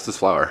 Cactuses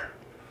flower.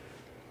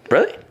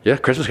 Really? Yeah,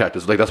 Christmas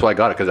cactus. Like that's why I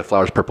got it because it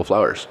flowers purple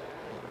flowers.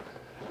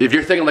 If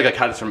you're thinking like a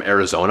cactus from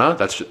Arizona,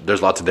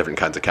 there's lots of different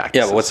kinds of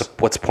cactuses. Yeah, but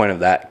what's the point of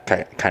that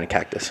kind of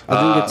cactus?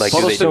 I think it's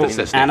do they do photosynthesis,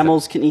 Nathan.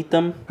 animals can eat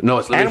them. No,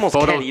 it's literally Animals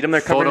can't eat them,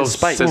 they're covered in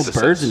spikes. Well, photosynthesis.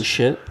 birds and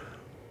shit.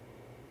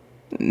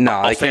 No,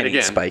 I'll they say it can't eat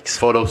again. spikes.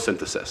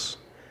 Photosynthesis.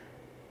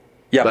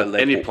 Yeah, But but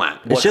like, any plant.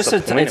 It's just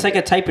it's like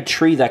a type of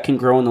tree that can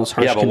grow in those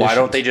harsh Yeah, but conditions. why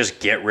don't they just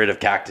get rid of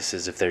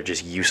cactuses if they're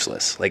just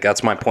useless? Like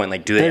that's my point.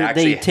 Like, do they They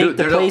actually? take the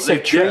They're- place they-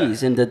 of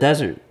trees in the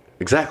desert.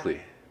 Exactly.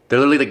 They're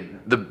literally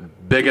like the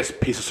biggest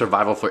piece of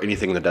survival for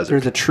anything in the desert.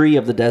 There's a tree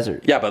of the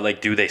desert. Yeah, but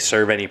like, do they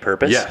serve any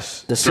purpose?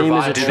 Yes. The same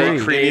as a Survive- tree.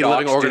 They create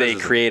living Do they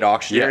organisms. create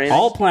oxygen? Yes. Or anything?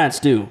 All plants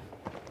do.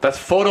 That's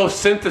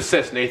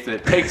photosynthesis, Nathan.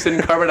 It takes in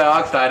carbon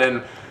dioxide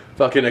and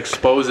fucking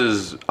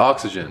exposes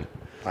oxygen.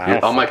 I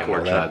don't All my fucking core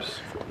know that. tabs.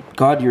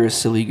 God, you're a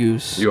silly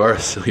goose. You are a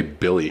silly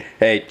Billy.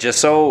 Hey, just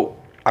so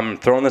I'm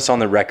throwing this on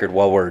the record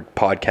while we're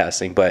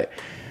podcasting, but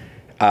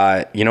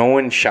you know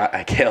when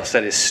Kale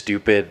said his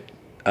stupid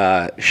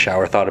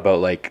shower thought about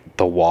like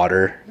the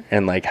water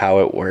and like how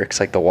it works,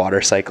 like the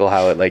water cycle,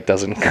 how it like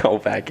doesn't go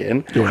back in.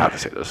 You don't have to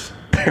say this.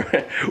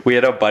 We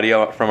had a buddy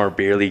out from our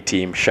beer league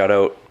team. Shout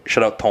out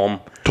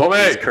Tom. Tommy!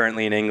 He's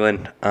currently in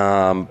England.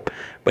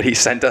 But he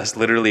sent us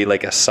literally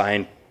like a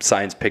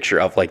science picture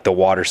of like the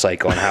water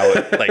cycle and how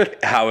it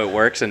like how it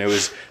works, and it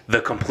was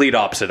the complete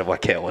opposite of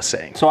what Kale was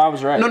saying. So I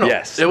was right. No.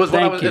 Yes. It was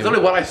Thank you. it's only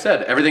what I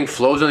said. Everything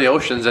flows in the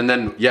oceans, and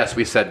then yes,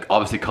 we said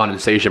obviously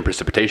condensation,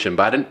 precipitation.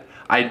 But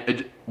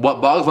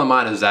what boggles my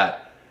mind is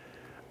that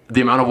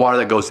the amount of water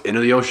that goes into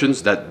the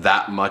oceans,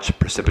 that much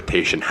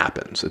precipitation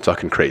happens. It's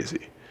fucking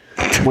crazy.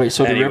 Wait,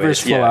 so the Anyways, rivers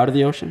flow yeah. out of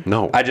the ocean?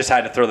 No. I just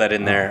had to throw that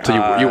in there. So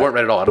you weren't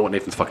right at all. I don't know what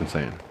Nathan's fucking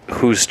saying.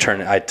 Whose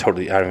turn? I don't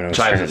even know whose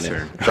turn it Travis's is.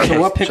 turn. So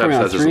what pick are we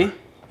on? 3?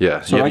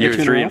 Yeah. So I get You're 2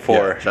 in a 3 row? and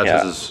 4.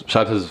 Yeah.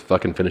 Travis is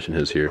fucking finishing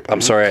his here. I'm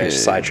sorry I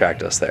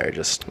sidetracked us there.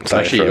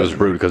 Actually, it was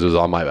rude because it was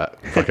on my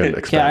fucking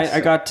expense. Yeah, I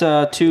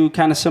got 2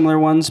 kind of similar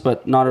ones,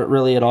 but not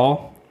really at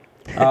all.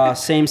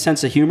 Same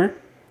sense of humor.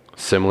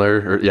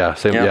 Similar, or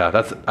same. Yeah.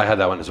 Yeah, I had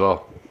that one as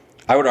well.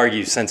 I would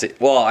argue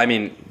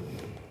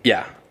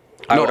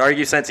I would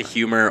argue sense of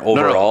humor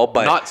overall,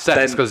 but not sense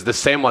then- because the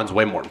same one's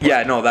way more important.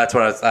 Yeah, no, that's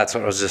what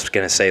I was just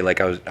gonna say.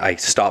 Like I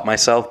stopped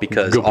myself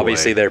because Good boy.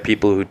 obviously there are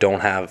people who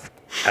don't have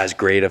as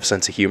great of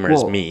sense of humor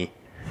as Well, me.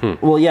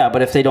 Well, yeah,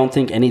 but if they don't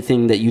think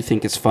anything that you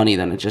think is funny,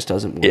 then it just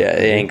doesn't work. Yeah,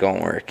 it ain't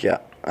gonna work. Yeah,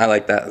 I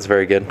like that. It's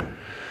very good.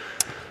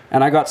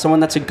 And I got someone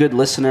that's a good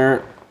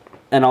listener,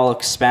 and I'll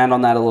expand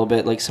on that a little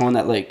bit. Like someone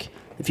that, like,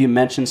 if you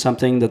mention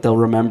something, that they'll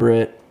remember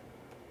it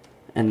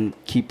and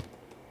keep.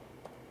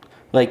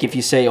 Like if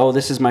you say, "Oh,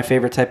 this is my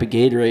favorite type of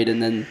Gatorade,"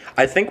 and then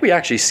I think we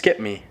actually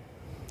skipped me.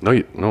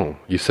 No.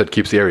 You said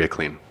keeps the area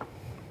clean.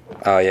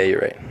 Oh yeah,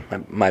 you're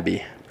right. Might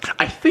be.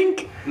 I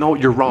think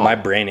you're wrong. My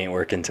brain ain't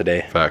working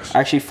today. Facts.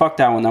 actually, fuck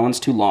that one. That one's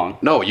too long.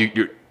 No, you No,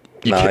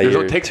 can't, there's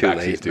no you're take too backsies,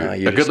 late. dude. No,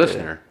 you A good just did it.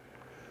 listener.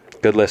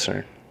 Good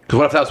listener. Because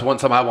what if that was one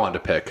time I wanted to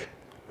pick?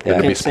 Yeah.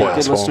 It'd be Okay, say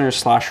good spoiled.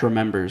 listener /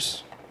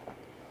 remembers.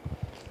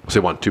 So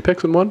you want 2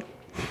 picks in one?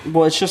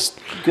 Well, it's just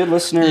good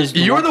listeners.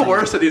 You're the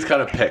worst at these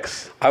kind of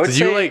picks. I would Did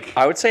say you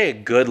I would say a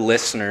good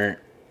listener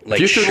like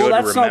You should- should Well,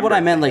 that's not what remember. I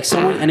meant.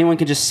 Like anyone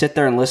can just sit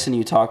there and listen to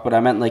you talk. But I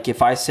meant like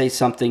if I say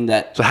something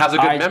that So has a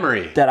good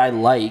memory. that I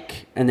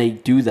like, and they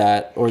do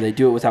that, or they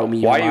do it without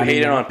me. Why are you reminding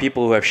hating them. on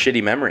people who have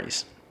shitty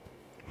memories?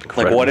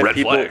 Like Red- what if red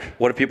people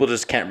flag.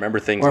 just can't remember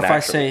things? Or if I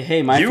naturally? say,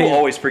 "Hey, my you favorite-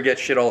 always forget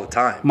shit all the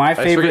time. My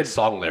just favorite forget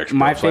song lyrics, bro,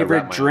 My so I favorite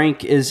rap my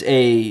drink is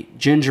a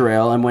ginger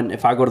ale, and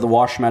if I go to the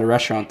washroom at a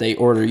restaurant, they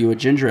order you a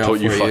ginger ale Don't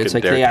for you you. fucking It's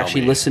like dare they tell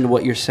actually me. listen to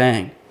what you're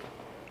saying.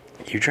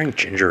 You drink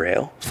ginger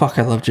ale? Fuck,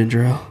 I love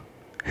ginger ale.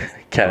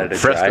 Canada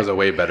Fresco's Dry. a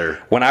way better.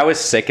 When I was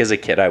sick as a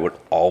kid, I would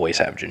always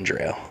have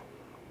ginger ale.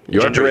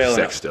 You're Ginger pretty ale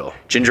sick and- still.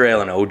 Ginger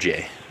ale and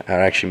OJ. I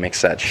would actually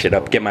mix that shit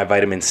up. Get my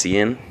vitamin C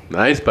in.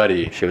 Nice,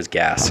 buddy. Shit was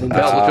gas. What's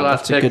your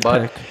last That's a pick, good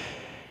bud? pick.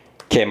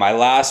 Okay, my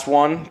last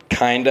one,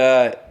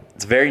 kinda.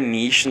 It's very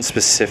niche and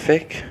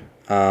specific,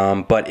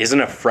 but isn't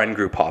a friend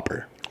group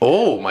hopper.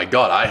 Oh my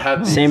god, I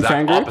had the Same exact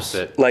friend groups?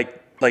 opposite.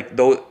 Like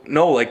those.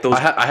 No, like those.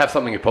 I have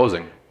something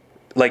opposing.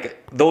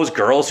 Like those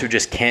girls who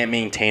just can't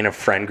maintain a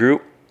friend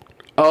group.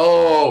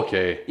 Oh,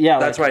 okay. Yeah,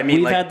 That's like, what I mean,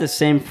 We've like- had the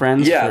same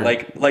friends. Yeah,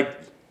 for, like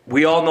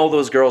we all know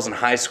those girls in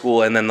high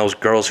school, and then those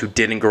girls who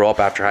didn't grow up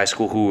after high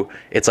school, who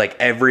it's like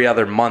every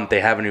other month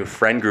they have a new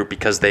friend group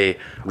because they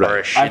are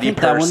a shitty I think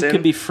person. that one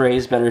could be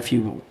phrased better if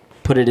you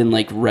put it in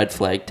like red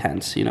flag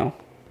tense.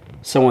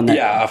 Someone that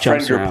a friend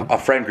jumps group. around. A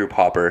friend group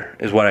hopper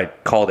is what I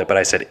called it, but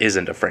I said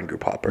isn't a friend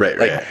group hopper. Right,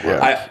 Like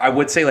yeah. I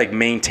would say like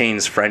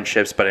maintains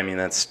friendships, but I mean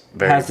that's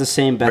very Has the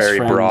same best very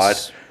friends. broad.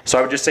 So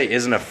I would just say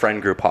isn't a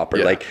friend group hopper.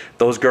 Yeah. Like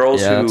those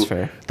girls Yeah, who that's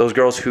fair. those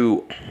girls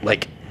who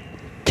like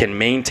can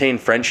maintain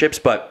friendships,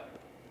 but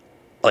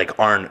like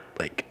aren't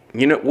like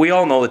we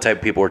all know the type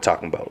of people we're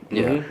talking about.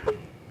 Yeah.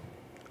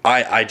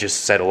 I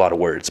just said a lot of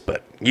words,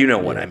 but you know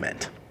what I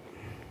meant.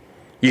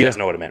 You guys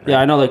know what I meant, right?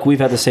 Yeah, I know. Like we've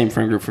had the same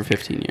friend group for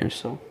 15 years.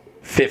 So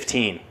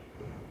 15.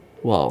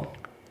 well,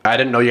 I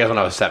didn't know you guys when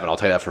I was 7. I'll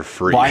tell you that for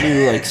free. I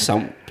knew like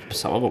some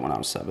of them when I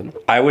was 7.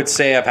 I would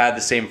say I've had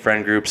the same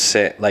friend group,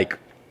 like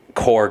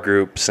core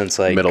group, since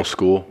like Middle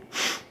school.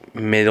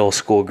 middle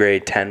school,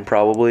 grade 10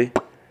 probably.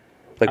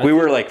 Like we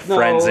were like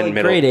friends in like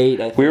middle. grade 8,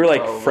 I we were think,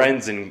 like probably.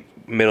 friends in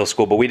middle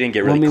school, but we didn't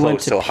get really When we went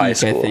close to till peak, high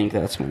school. I think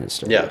that's when it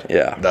started. Yeah.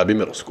 Yeah. That'd be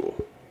middle school.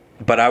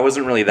 But I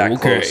wasn't really that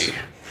Okay. close.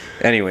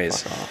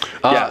 Anyways,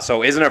 yeah.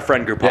 So isn't a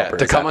friend group Yeah, hopper?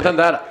 to is that comment on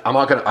that, I'm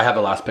not gonna. I have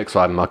the last pick, so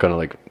I'm not gonna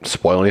like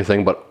spoil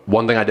anything. But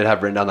one thing I did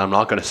have written down that I'm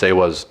not gonna say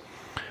was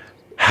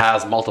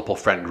has multiple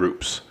friend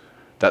groups.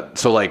 That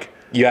so like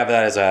you have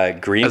that as a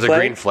green as a flag?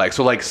 green flag.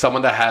 So like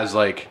someone that has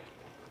like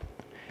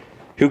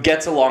who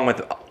gets along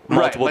with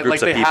multiple like,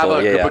 groups like of they people.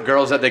 have a Yeah, group yeah. of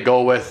girls that they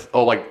go with.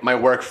 Oh, like my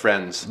work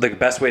friends. The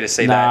best way to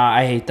say Nah, that.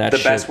 I hate that. The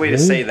shit. best way to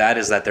say that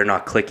is that they're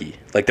not cliquey.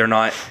 Like they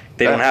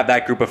don't have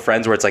that group of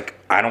friends where it's like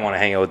I don't want to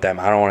hang out with them.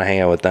 I don't want to hang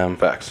out with them.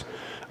 Facts.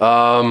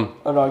 Oh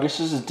no, I guess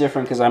this is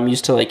different because I'm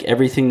used to like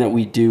everything that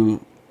we do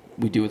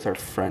with our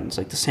friends,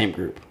 like the same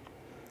group.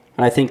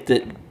 And I think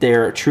that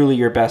they're truly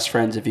your best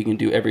friends if you can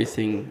do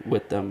everything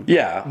with them.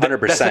 Yeah,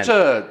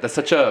 100%. That's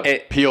such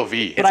a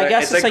POV. But I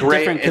guess it's like gray,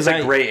 different it's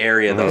because a gray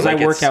area though. Because Like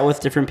I work it's- out with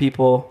different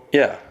people.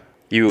 Yeah,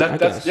 you.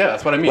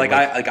 That's what I mean. like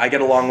I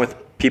get along with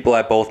people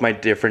at both my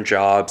different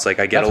jobs. Like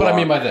I get That's along. what I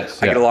mean by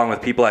this, I get yeah. along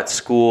with people at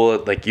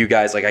school. Like you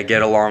guys. Like I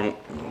get along.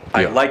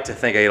 I Yeah. like to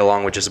think I get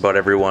along with just about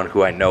everyone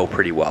who I know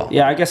pretty well.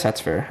 Yeah, I guess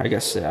that's fair. I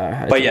guess.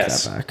 I But take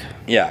yes, that back.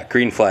 yeah,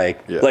 green flag.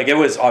 Yeah. Like it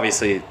was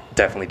obviously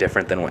definitely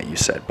different than what you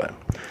said. But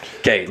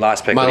okay,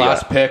 last pick. My what do you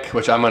last got? pick,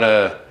 which I'm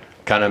gonna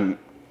kind of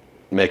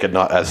make it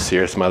not as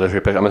serious as my other three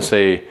picks. I'm gonna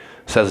say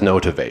says no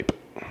to vape.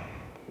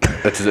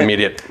 That's an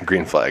immediate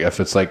green flag. If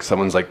it's like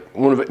someone's like,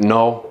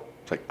 no,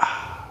 it's like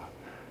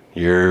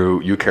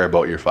you care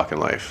about your fucking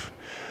life.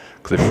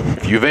 Because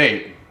if you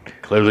vape,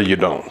 clearly you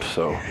don't.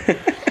 So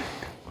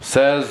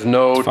says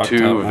no Fucked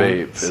to up,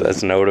 man. vape.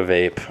 Says no to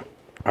vape.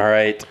 All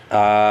right,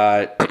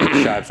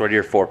 Shibes, what are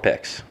your 4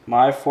 picks?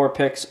 My 4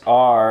 picks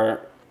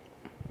are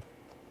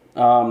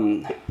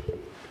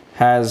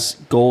has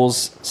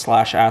goals /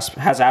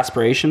 has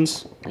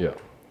aspirations, Yeah.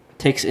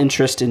 takes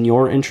interest in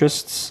your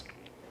interests,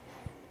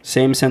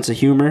 same sense of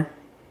humor,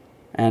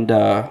 and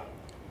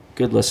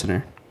good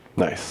listener.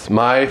 Nice.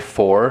 My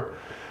 4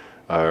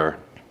 are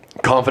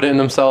confident in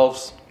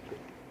themselves,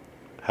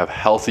 have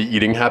healthy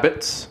eating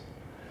habits,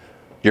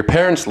 your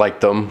parents like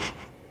them,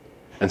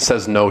 and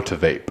says no to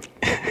vape.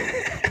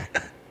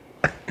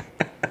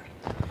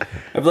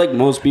 I feel like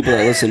most people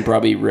that listen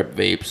probably rip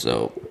vape,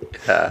 so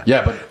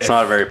Yeah, but It's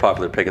not a very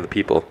popular pick of the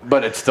people.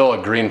 but it's still a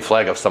green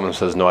flag if someone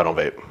says no, I don't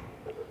vape.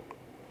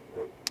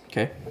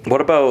 okay.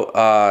 What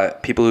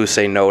about people who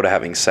say no to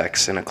having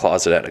sex in a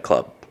closet at a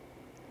club?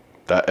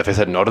 That if I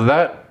said no to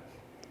that,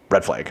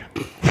 red flag.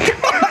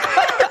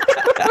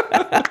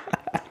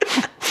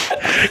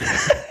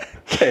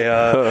 Okay,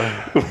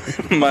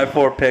 my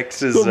 4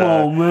 picks is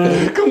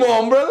man. Come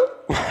on, brother.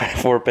 my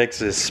 4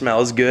 picks is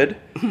smells good,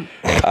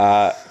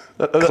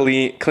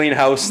 clean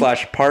house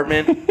 /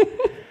 apartment,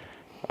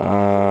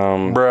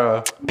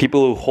 Bruh.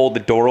 people who hold the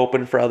door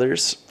open for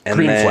others, and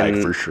Green then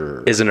flag for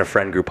sure. isn't a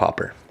friend group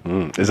hopper.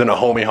 Isn't a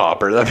homie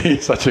hopper. That'd be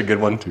such a good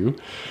one too.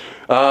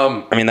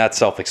 I mean that's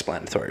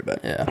self-explanatory,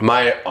 but Yeah.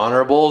 My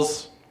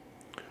honorables.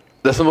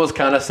 This one was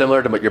kind of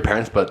similar to what your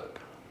parents, but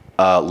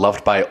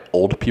loved by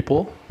old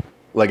people.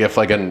 Like if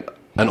like an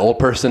old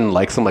person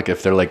likes them, like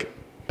if they're like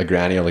a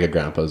granny or like a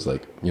grandpa's,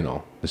 like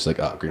it's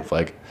like green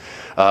flag.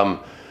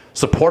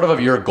 Supportive of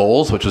your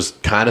goals, which is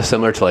kind of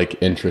similar to like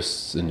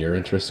interests in your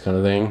interests kind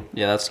of thing.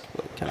 Yeah, that's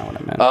kind of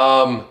what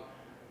I meant.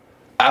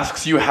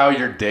 Asks you how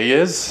your day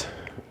is.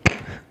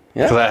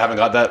 Yeah. Because I haven't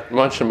got that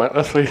much in my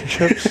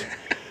relationships.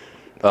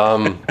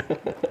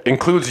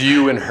 Includes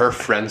you in her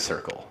friend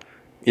circle.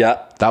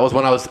 yeah. That was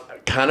one I was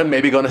kind of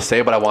maybe going to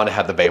say, but I wanted to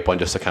have the vape one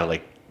just to kind of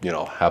like,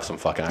 have some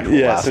fucking actual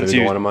laughs. Since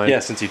Maybe one of mine.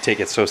 since you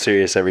take it so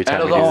serious every time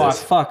And we do although- Oh,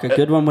 this. fuck. A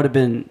good one would have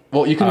been...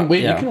 Well, you can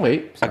wait. yeah. You can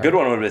wait. A good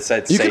one would have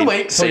said You can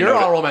wait till your no to-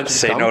 honorable mentions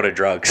say come. no to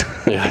drugs.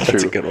 Yeah, That's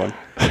true. a good one.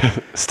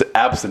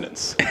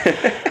 Abstinence.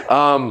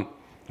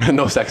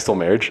 No sex till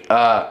marriage.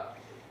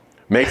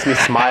 Makes me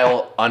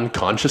smile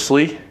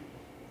unconsciously.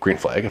 Green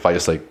flag. If I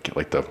just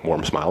like the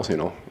warm smiles,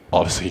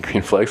 obviously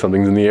green flag.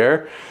 Something's in the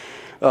air.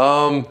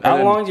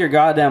 How long's your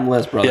goddamn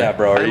list, brother? Yeah,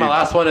 bro. And my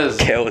last one is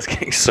Kale is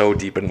getting so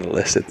deep into the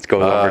list. It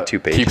goes over 2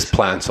 pages. keeps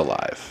plants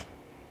alive,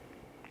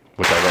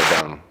 which I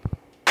wrote down.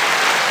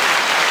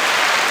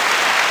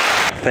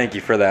 Thank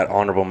you for that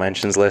honorable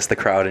mentions list. The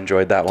crowd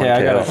enjoyed that one.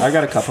 Okay, Kale. I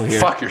got a couple here.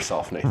 Fuck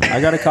yourself, Nathan.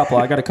 I got a couple.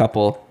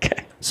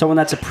 Okay. Someone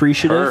that's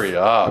appreciative. Hurry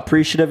up.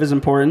 Appreciative is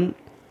important.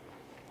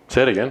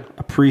 Say it again.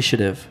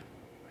 Appreciative.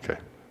 Okay.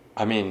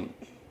 I mean,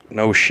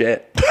 no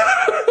shit.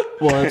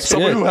 Well, it's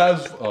Someone good. who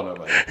has. Oh no,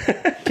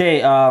 man.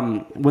 Okay,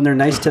 when they're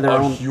nice to their A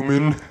own.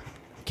 human.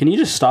 Can you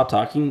just stop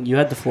talking? You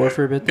had the floor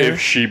for a bit there.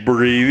 If she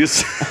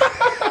breathes.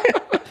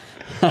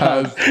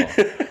 Has.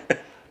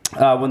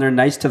 When they're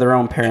nice to their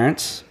own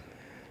parents.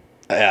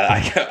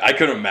 Yeah, I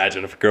couldn't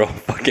imagine if a girl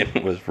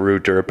fucking was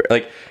rude to her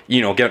parents.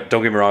 Don't get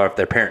me wrong, if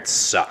their parents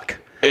suck,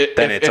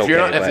 then it's if okay. you're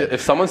not, but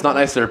if someone's not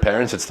nice to their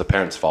parents, it's the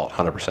parents' fault.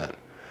 100%.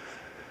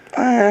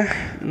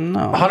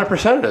 No.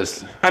 100% it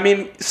is. I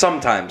mean,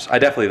 sometimes. I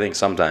definitely think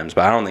sometimes,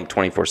 but I don't think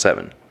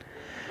 24/7.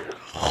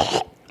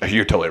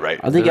 You're totally right.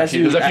 I think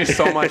there's actually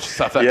so much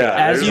stuff that Yeah. can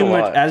as there's you a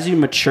lot. as you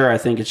mature, I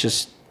think it's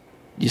just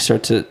you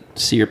start to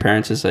see your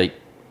parents as like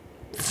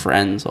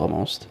friends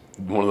almost.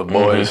 one of the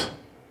boys.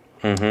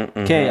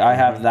 Okay, I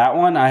have that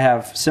one. I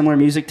have similar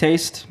music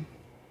taste,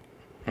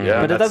 Yeah,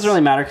 but it doesn't really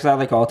matter because I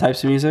like all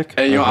types of music.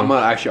 And I'm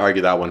gonna actually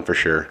argue that one for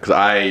sure because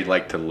I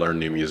like to learn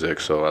new music,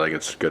 so I think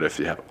it's good if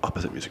you have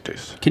opposite music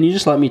tastes. Can you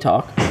just let me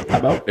talk? How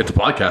about? It's a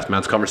podcast, man.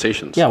 It's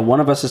conversations. Yeah,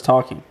 one of us is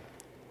talking.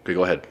 Okay,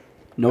 go ahead.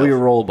 Know your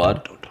role,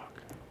 bud. Don't talk.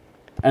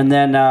 And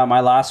then my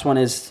last one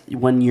is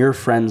when your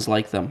friends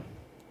like them.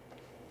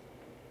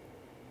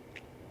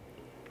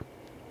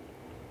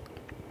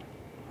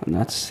 And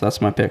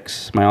that's my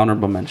picks, my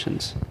honorable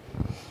mentions.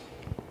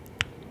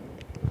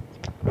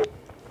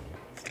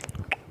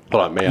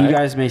 Hold on, may You I?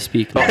 guys may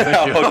speak.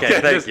 now. Okay,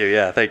 thank you.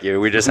 Yeah, thank you.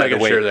 We just had to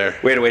making wait. sure there.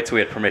 We had to wait till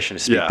we had permission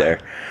to speak Yeah. there.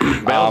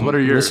 Bales, what are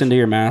yours? Listen to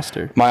your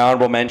master. My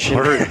honorable mention,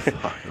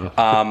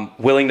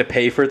 willing to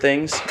pay for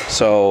things.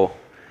 So,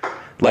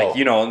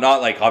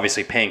 not like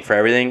obviously paying for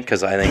everything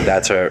because I think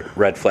that's a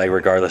red flag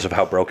regardless of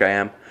how broke I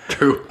am.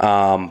 True.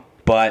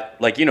 But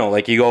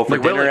you go for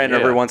Like, dinner willing, and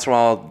every yeah. once in a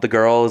while the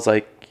girl is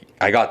like,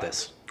 I got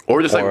this.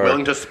 Or just or-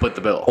 willing to split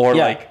the bill. Or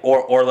Yeah.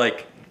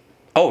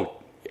 oh,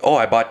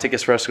 I bought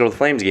tickets for us to go to the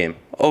Flames game.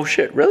 Oh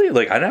shit, really?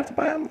 Like I didn't have to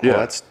buy them? Yeah. Oh,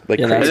 that's like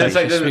Yeah, and crazy. then it's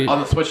like actually then sweet. on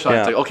the Switch side,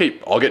 it's Yeah. like, okay,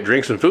 I'll get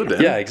drinks and food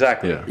then. Yeah,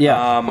 exactly. Yeah.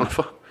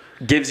 Yeah.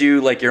 Gives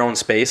you like your own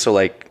space. So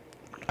I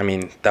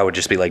mean, that would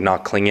just be like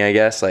not clingy, I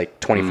guess. Like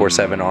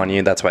 24/7 on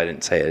you. That's why I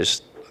didn't say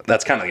it.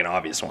 That's kind of like an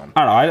obvious one.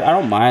 I don't know. I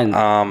don't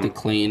mind the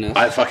cleanness.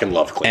 I fucking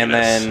love And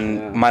cleanness.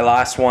 then my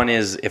last one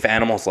is if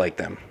animals like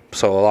them.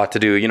 So a lot to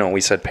do.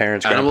 We said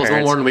parents, Animals know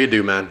grandparents. more than we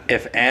do, man.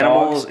 If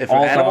animals, Dogs,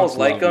 all animals dogs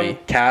like love them, me.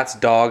 cats,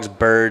 dogs,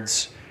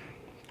 birds,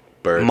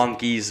 Bird.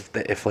 monkeys.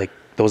 If like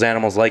those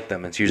animals like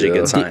them, it's usually a Yeah.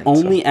 good sign. the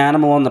only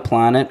animal on the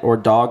planet, or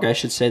dog, I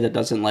should say, that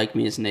doesn't like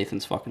me is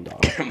Nathan's fucking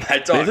dog. My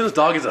dog, Nathan's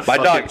dog is a my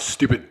fucking dog-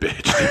 stupid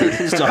bitch, dude.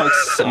 His dog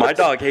sucks. my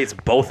dog hates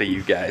both of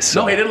you guys.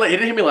 So. No, he didn't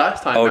hit me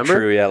last time, Oh, remember?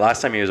 true. Yeah,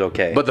 last time he was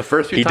okay. But the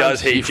first few he times,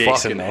 does hate he Jason.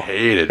 fucking Though.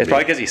 hated It's me.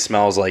 probably because he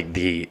smells like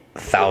the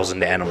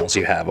 1,000 animals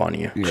you have on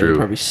you. Yeah, True. He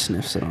probably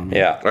sniffs it on me.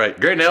 Yeah. All right,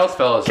 great nails,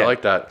 fellas. I Okay.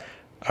 like that.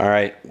 All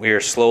right, we are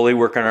slowly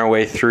working our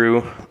way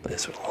through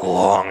this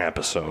long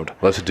episode.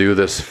 Let's do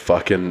this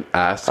fucking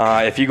ask.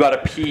 If you got to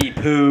pee,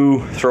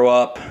 poo, throw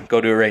up,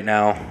 go do it right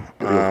now.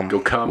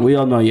 Go come. We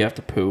all know you have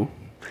to poo.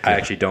 I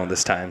actually don't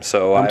this time,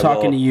 so I'm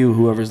talking to you,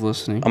 whoever's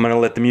listening. I'm gonna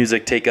let the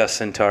music take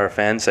us into our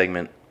fan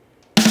segment.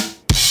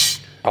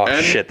 Oh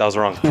And- shit, that was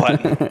the wrong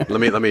button.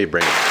 Let me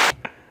bring it.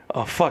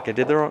 Oh fuck, I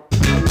did the wrong.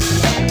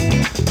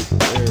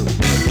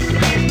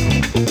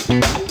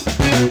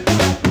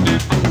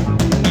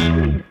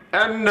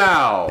 And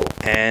now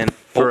And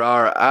for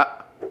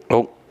our.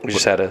 we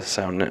just had a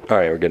sound. All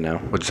right, we're good now.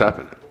 What just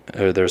happened?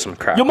 There's some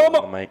crap Yo, mama!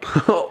 on the mic.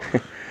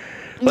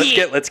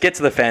 Let's get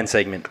to the fan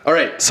segment. All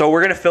right. So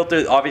we're gonna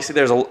filter. Obviously,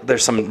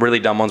 there's some really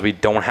dumb ones we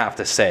don't have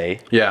to say.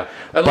 Yeah.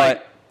 And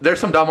like, there's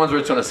some dumb ones we're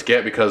just going to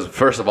skip because,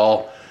 first of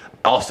all,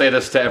 I'll say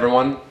this to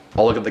everyone.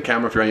 I'll look at the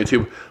camera if you're on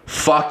YouTube.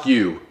 Fuck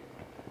you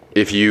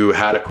if you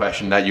had a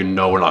question that you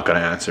know we're not going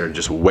to answer.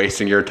 Just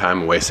wasting your time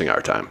and wasting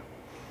our time.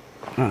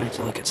 I need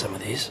to look at some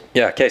of these.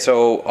 Yeah. Okay.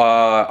 So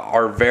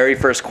our very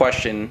first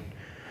question,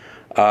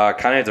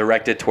 kind of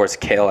directed towards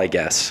Kale, I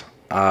guess.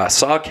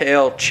 Saw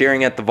Kale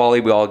cheering at the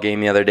volleyball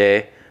game the other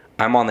day.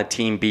 I'm on the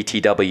team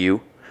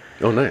BTW.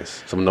 Oh,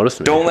 nice. Someone noticed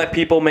me. Don't let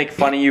people make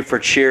fun of you for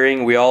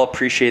cheering. We all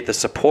appreciate the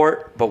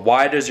support, but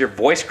why does your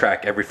voice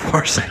crack every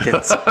 4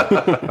 seconds?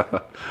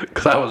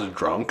 Because I was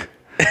drunk.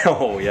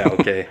 Oh yeah.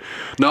 Okay.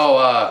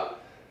 No,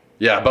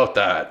 yeah, about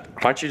that.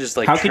 Why don't you just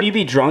like? How can you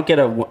be drunk at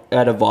a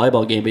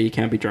volleyball game, but you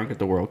can't be drunk at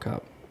the World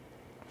Cup?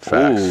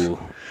 Facts. Ooh.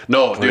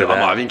 No, dude, at I'm that.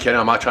 not even kidding.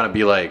 I'm not trying to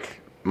be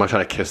like, I'm not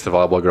trying to kiss the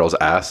volleyball girl's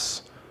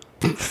ass.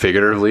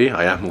 Figuratively,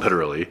 I am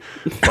literally.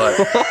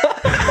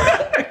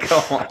 But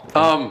Come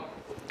on.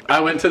 I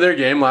went to their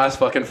game last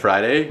fucking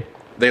Friday.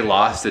 They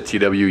lost at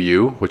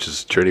TWU, which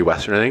is Trinity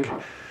Western, I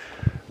think.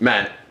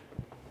 Man,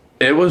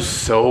 it was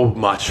so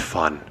much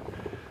fun.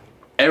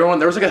 Everyone,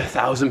 there was like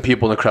 1,000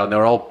 people in the crowd, and they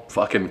were all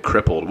fucking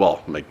crippled.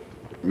 Well, like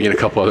me and a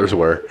couple others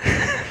were.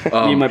 Me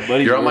and my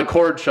buddies You're on were. my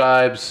cord,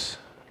 Tribes.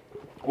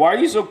 Why are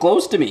you so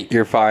close to me?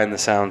 You're fine. The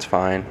sound's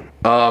fine.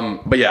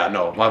 But yeah,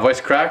 no, my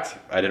voice cracked.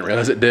 I didn't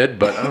realize it did,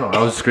 but I don't know.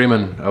 I was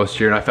screaming. I was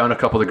cheering. I found a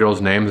couple of the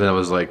girls' names, and I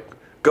was like,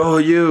 go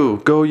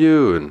you.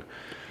 And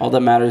All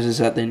that matters is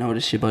that they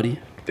notice you, buddy.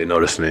 they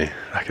noticed me.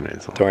 I can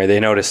read something. Don't worry. They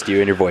noticed you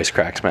and your voice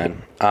cracks,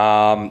 man.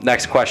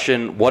 Next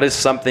question. What is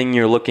something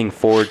you're looking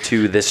forward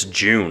to this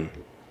June?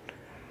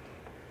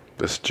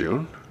 This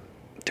June?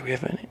 Do we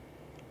have any?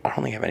 I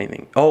don't think I have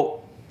anything.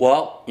 Oh,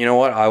 well, you know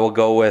what? I will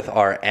go with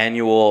our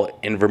annual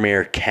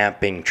Invermere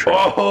camping trip.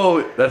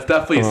 Oh, that's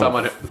definitely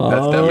someone. That's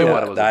definitely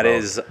what it was. That about.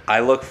 is, I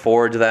look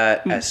forward to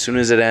that as soon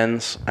as it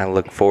ends. I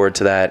look forward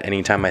to that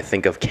anytime I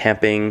think of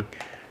camping,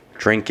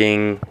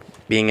 drinking,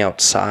 being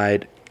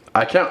outside.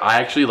 I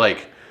actually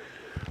like.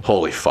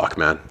 Holy fuck,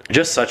 man!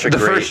 Just such a The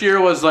great. first year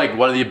was like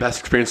one of the best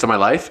experiences of my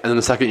life, and then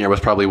the second year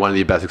was probably one of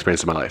the best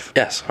experiences of my life.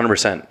 Yes,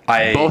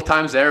 100%. Both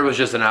times there was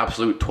just an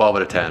absolute 12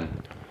 out of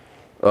 10.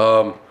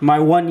 My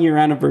 1 year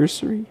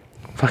anniversary.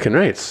 Fucking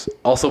rates.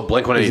 Also,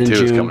 Blink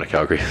 182 is June. coming to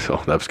Calgary, so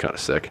that was kind of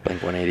sick.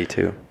 Blink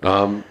 182.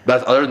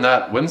 That's other than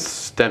that. When's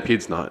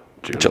Stampede's not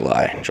June?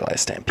 July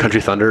Stampede. Country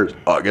Thunder,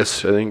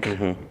 August, I think.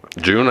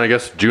 June, I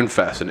guess. June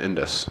Fest in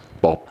Indus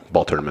ball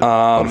tournament. A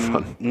lot of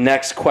fun.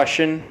 Next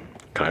question.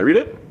 Can I read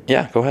it?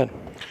 Yeah, go ahead.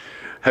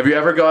 Have you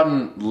ever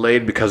gotten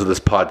laid because of this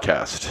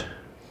podcast?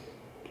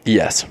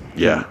 Yes.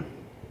 Yeah.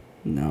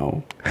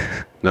 No.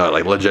 No,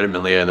 like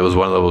legitimately, and it was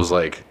one of those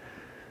like,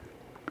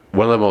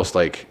 one of the most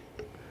like,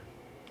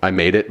 I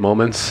made it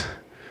moments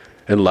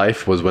in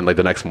life was when like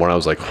the next morning I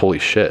was like, holy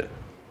shit,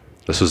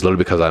 this is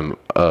literally because I'm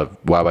a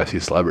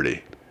YYC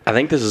celebrity. I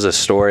think this is a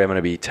story I'm going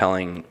to be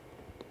telling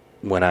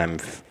when I'm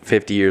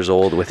 50 years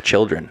old with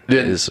children.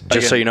 Yeah,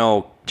 Just so you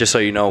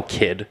know,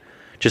 kid.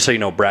 Just so you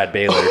know, Brad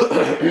Baylor.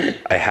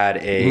 I had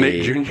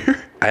Nate Jr.?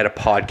 I had a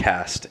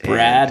podcast. and-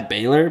 Brad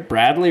Baylor?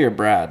 Bradley or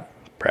Brad?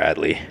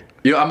 Bradley.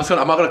 You know, I'm not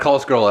gonna call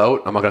this girl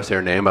out. I'm not gonna say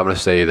her name, but I'm gonna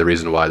say the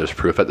reason why there's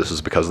proof that this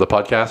is because of the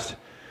podcast.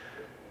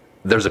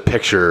 There's a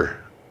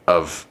picture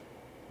of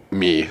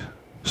me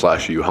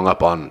 / you hung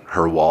up on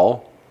her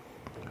wall,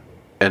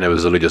 and it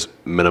was literally just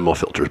minimal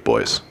filters,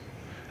 boys.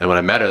 And when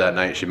I met her that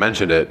night, she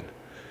mentioned it,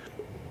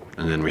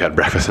 and then we had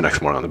breakfast the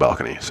next morning on the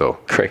balcony. So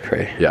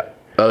Cray. yeah,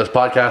 this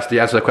podcast.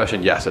 The answer to the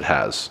question, yes, it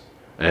has.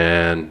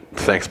 And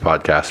thanks,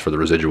 podcast, for the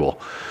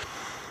residual.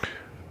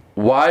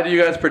 Why do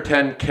you guys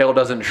pretend Kale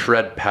doesn't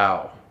shred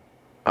POW?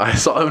 I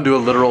saw him do a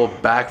literal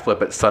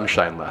backflip at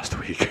Sunshine last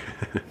week.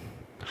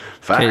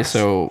 Facts. Okay,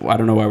 so I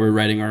don't know why we're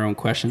writing our own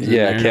questions. in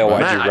Yeah, there, Kale, but-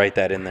 why'd Man, you write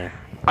that in there?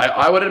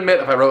 I would admit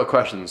if I wrote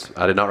questions,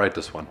 I did not write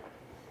this one.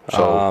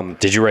 So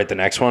Did you write the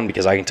next one?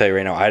 Because I can tell you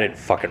right now, I didn't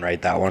fucking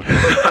write that one.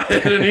 I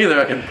didn't either.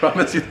 I can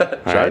promise you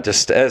that. All right,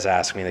 just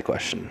ask me the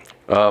question.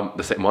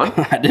 The same one?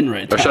 I didn't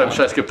write Or that.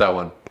 should I skip that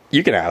one?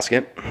 You can ask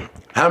it.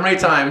 How many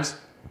times,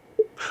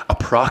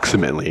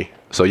 approximately,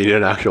 so you need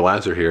an actual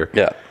answer here,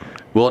 Yeah.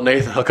 will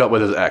Nathan hook up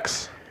with his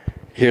ex?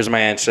 Here's my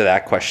answer to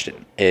that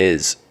question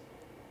is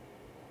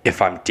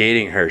if I'm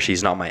dating her,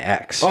 she's not my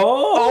ex.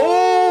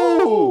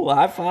 Oh!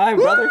 High five,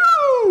 brother.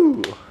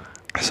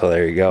 So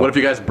there you go. What if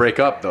you guys break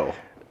up, though?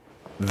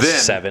 Then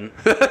 7.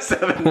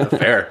 7.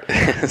 Fair.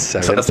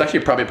 7. That's actually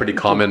probably a pretty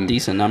common.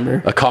 Decent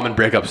number. A common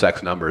breakup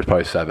sex number is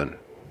probably 7.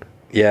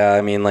 Yeah,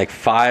 I mean, like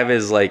 5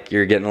 is like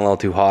you're getting a little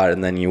too hot,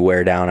 and then you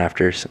wear down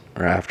after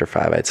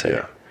 5, I'd say.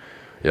 Yeah.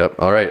 Yep.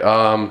 All right.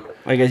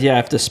 I guess, yeah,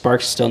 if the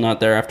spark's still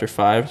not there after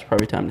 5, it's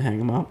probably time to hang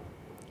them up.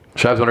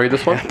 Shabs, want to read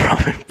this one?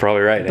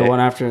 Probably right. The eh? one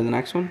after the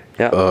next one?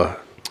 Yeah.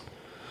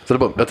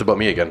 That's about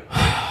me again.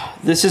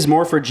 This is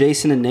more for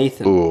Jason and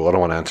Nathan. Ooh, I don't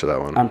want to answer that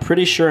one. I'm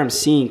pretty sure I'm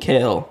seeing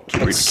Kale,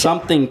 but read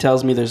something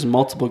tells me there's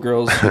multiple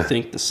girls who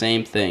think the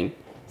same thing.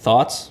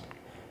 Thoughts?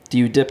 Do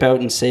you dip out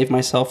and save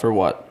myself or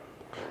what?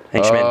 I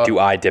think she meant, do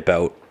I dip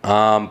out?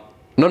 No,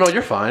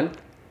 you're fine.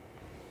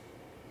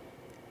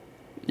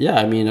 Yeah,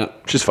 I mean,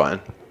 She's fine.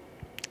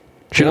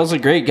 Kale's a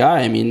great guy.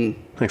 I mean,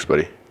 Thanks,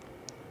 buddy.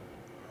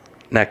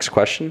 Next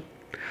question.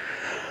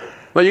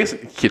 Well, you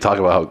can keep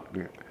talking about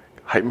how.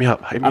 Hype me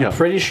up. I'm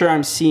pretty sure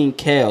I'm seeing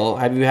Kale.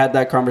 Have you had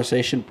that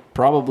conversation?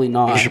 Probably You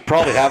not. should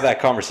probably have that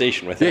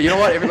conversation with Yeah, him. you know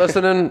what? If you're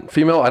listening,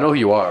 female, I know who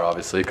you are,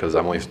 obviously, because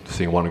I'm only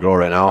seeing one girl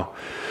right now.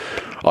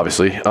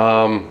 Obviously.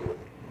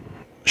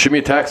 Shoot me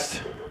a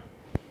text,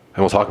 and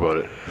we'll talk about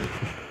it.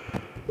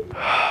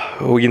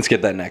 We can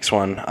skip that next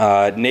one.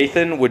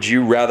 Nathan, would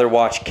you rather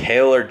watch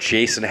Kale or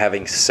Jason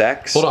having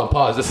sex? Hold on,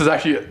 pause. This is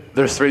actually,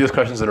 there's 3 of these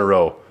questions in a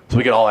row, so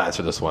we can all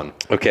answer this one.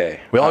 Okay.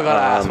 We all got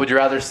to ask, would you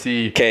rather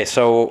see... Okay,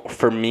 so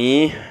for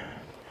me,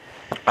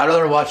 I'd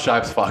rather watch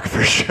Shibes fuck,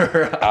 for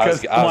sure.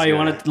 Why, you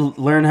want to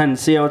learn how and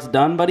see how it's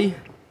done, buddy?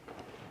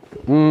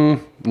 No,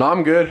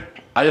 I'm good.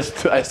 I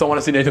just don't want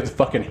to see Nathan's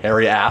fucking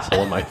hairy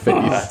asshole in my face.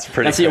 That's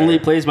pretty That's the fair. only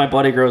place my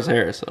buddy grows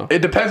hair, so.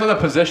 It depends on the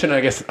position,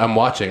 I guess, I'm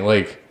watching.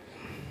 Like,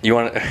 You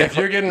want If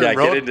you're getting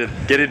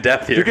get in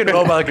depth here. you're getting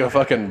rode by like a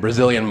fucking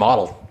Brazilian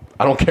model.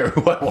 I don't care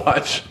who I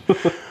watch.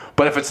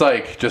 But if it's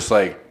like just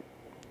like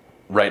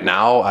right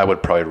now, I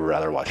would probably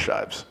rather watch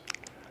Shives.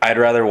 I'd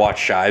rather watch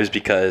Shives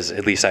because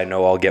at least I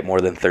know I'll get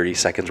more than 30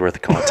 seconds worth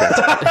of content.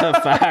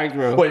 Fact,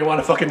 bro. What, you want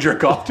to fucking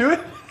jerk off to it?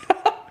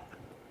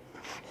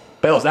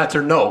 Bales, that's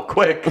or no,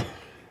 quick.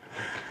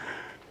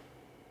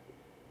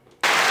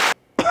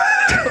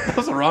 That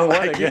was the wrong one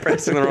I keep again.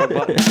 pressing the wrong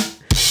button.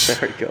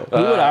 There we go.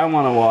 Who would I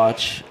want to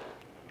watch?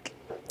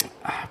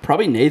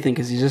 Probably Nathan,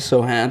 because he's just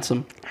so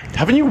handsome.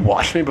 Haven't you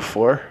watched me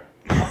before?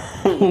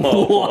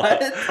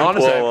 What?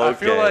 Honestly, Whoa, I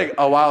feel okay. like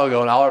a while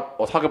ago, and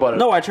we'll talk about it.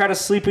 No, I try to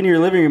sleep in your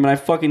living room and I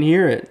fucking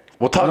hear it.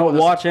 We'll talk I don't about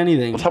this- watch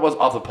anything. We'll talk about this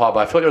off the pod, but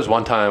I feel like there was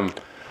one time,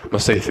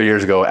 let's say 3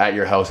 years ago, at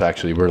your house,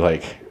 actually, we're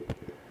like,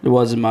 It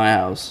was in my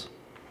house.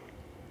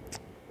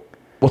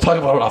 we'll talk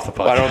about it off the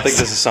pod. I don't think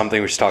this is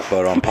something we should talk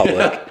about on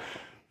public.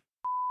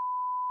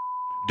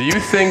 Do you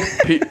think...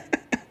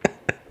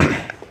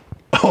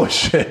 Oh,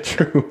 shit,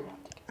 true.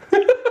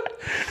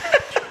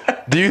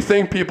 Do you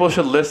think people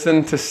should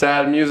listen to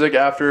sad music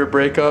after a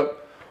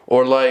breakup?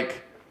 Or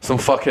like some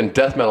fucking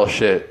death metal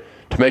shit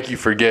to make you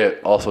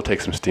forget, also take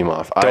some steam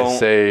off? I Don't-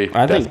 say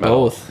I death think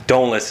metal. both.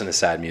 Don't listen to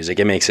sad music.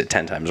 It makes it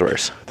 10 times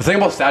worse. The thing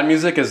about sad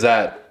music is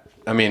that,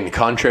 I mean,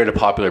 contrary to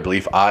popular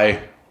belief, I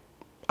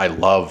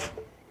love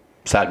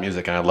sad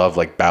music and I love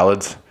like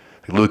ballads.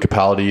 Like Louis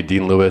Capaldi,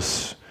 Dean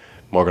Lewis,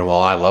 Morgan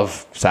Wallen. I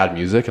love sad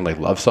music and like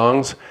love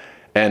songs.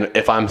 And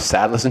if I'm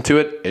sad listening to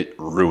it, it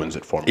ruins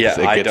it for me. Yeah,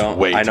 it I gets don't.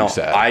 way I know. too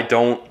sad. I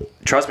don't.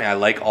 Trust me, I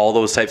like all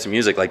those types of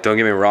music. Like, don't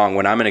get me wrong.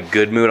 When I'm in a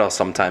good mood, I'll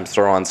sometimes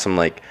throw on some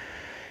like,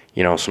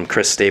 you know, some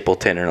Chris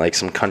Stapleton or like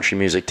some country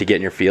music to get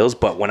in your feels.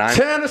 But when I'm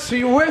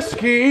Tennessee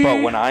whiskey.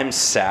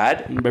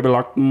 sad, Baby,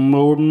 like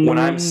more than when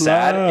I'm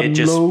sad, it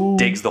just low.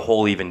 digs the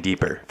hole even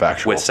deeper.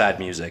 Factual. With sad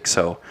music.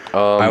 So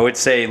I would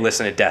say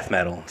listen to death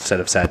metal instead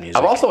of sad music.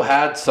 I've also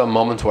had some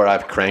moments where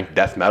I've cranked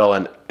death metal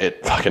and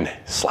it fucking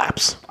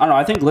slaps. I don't know.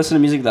 I think listen to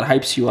music that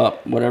hypes you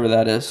up, whatever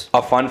that is.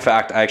 A fun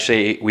fact,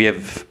 actually,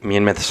 me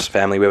and Myth's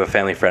family, we have a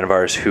family friend of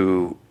ours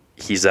who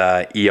he's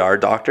a ER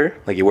doctor.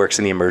 Like he works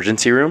in the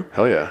emergency room.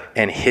 Hell yeah.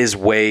 And his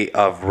way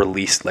of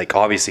release, like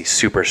obviously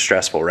super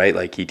stressful, right?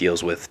 Like he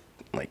deals with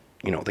like,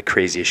 you know, the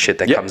craziest shit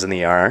that Yep. comes in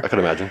the ER. I could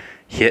imagine.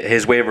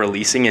 His way of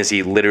releasing is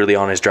he literally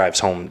on his drives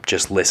home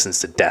just listens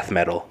to death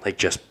metal, like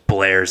just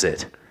blares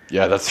it.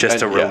 Yeah, that's Just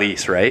to yeah.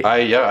 release, right? I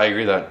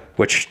agree that.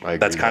 Which I agree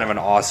that's kind with of an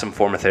awesome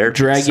form of therapy.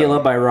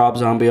 Dragula by Rob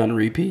Zombie on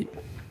repeat.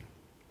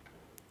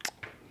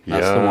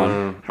 That's the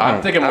one.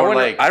 I'm thinking more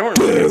like I don't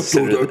really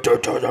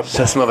consider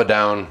System of a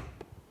Down.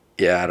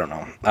 Yeah, I don't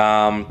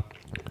know.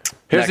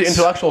 Here's the Next.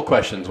 intellectual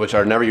questions, which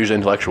are never usually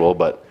intellectual,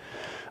 but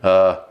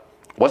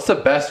what's the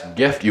best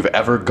gift you've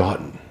ever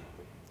gotten?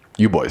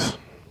 You boys.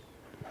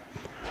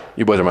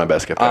 You boys are my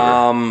best gift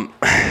ever.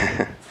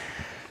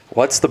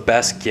 What's the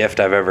best gift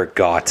I've ever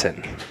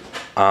gotten?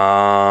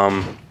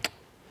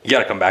 You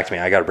gotta come back to me.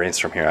 I gotta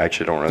brainstorm here. I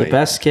actually don't really. The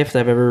best gift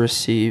I've ever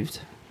received.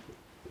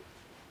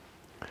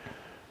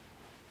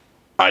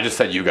 I just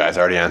said you guys.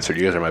 I already answered.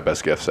 You guys are my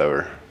best gifts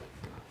ever.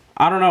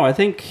 I don't know. I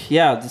think,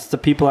 yeah, it's the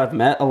people I've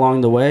met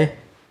along the way.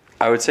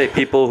 I would say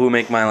people who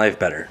make my life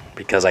better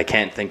because I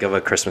can't think of a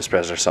Christmas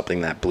present or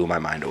something that blew my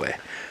mind away.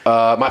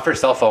 My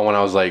first cell phone when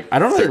I was like I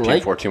don't really 13,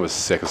 like- 14 was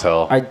sick as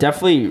hell. I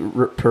definitely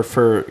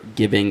prefer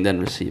giving than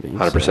receiving.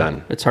 100%.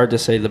 So it's hard to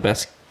say the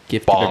best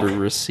gift Bonk. I've ever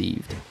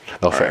received.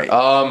 No fair.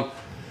 right.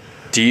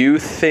 Do you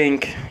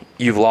think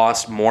you've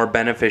lost more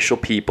beneficial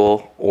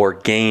people or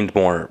gained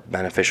more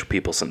beneficial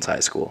people since high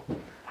school?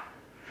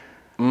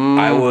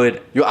 I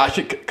would. You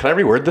actually, can I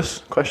reword this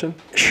question?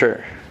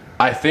 Sure.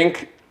 I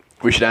think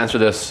we should answer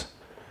this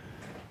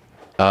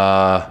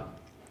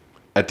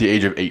at the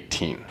age of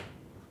 18.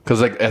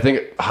 Because like I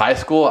think high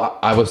school,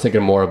 I was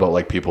thinking more about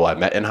like people I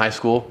met in high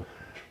school.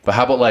 But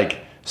how about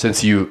like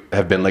since you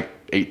have been like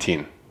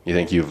 18, you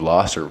think you've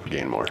lost or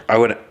gained more? I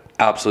would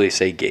absolutely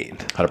say gained.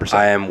 100%.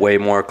 I am way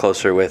more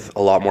closer with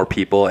a lot more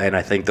people, and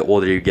I think the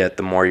older you get,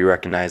 the more you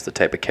recognize the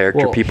type of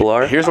character Well, people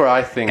are. Here's where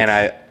I think. And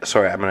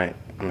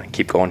I'm gonna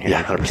keep going here. Yeah,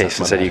 in 100%, case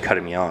my instead of bad. you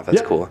cutting me off.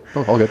 That's cool.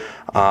 Oh, all good.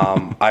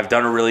 I've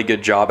done a really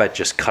good job at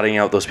just cutting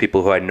out those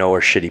people who I know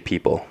are shitty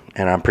people,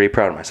 and I'm pretty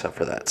proud of myself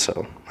for that.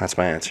 So that's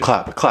my answer.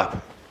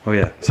 Clap. Oh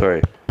yeah,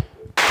 sorry.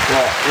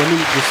 Well, let me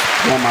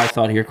just one my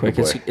thought here quick.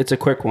 It's a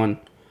quick one.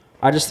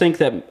 I just think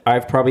that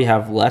I've probably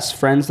have less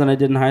friends than I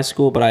did in high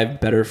school, but I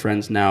have better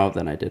friends now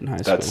than I did in high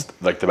school. That's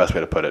like the best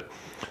way to put it.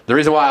 The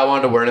reason why I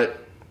wanted to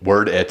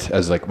word it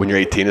as like when you're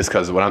 18 is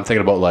because when I'm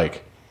thinking about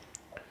like,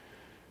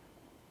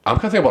 I'm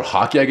kind of thinking about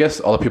hockey, I guess.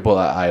 All the people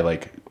that I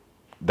like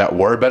that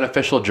were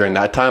beneficial during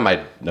that time,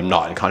 I'm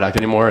not in contact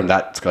anymore, and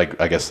that's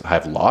like I guess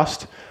I've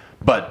lost.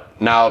 But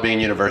now being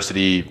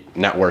university,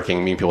 networking,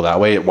 meeting people that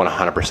way,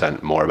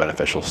 100% more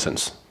beneficial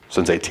since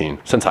 18,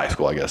 since high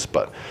school, I guess.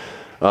 But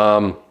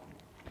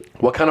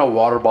what kind of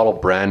water bottle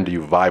brand do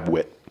you vibe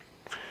with?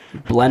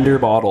 Blender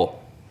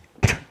bottle.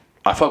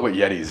 I fuck with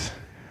Yetis.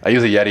 I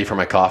use a Yeti for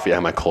my coffee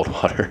and my cold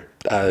water.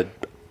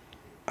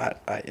 I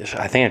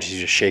think I just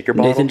use a shaker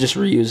bottle. Nathan just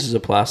reuses a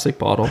plastic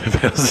bottle.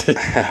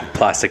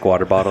 Plastic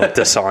water bottle.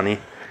 Dasani.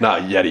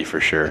 Not Yeti for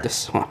sure.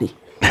 Dasani.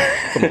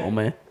 Come on,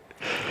 man.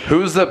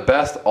 Who's the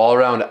best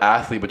all-around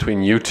athlete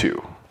between you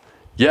two?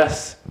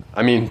 Yes,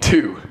 I mean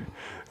two.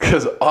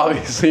 Because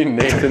obviously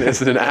Nathan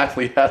isn't an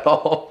athlete at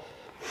all.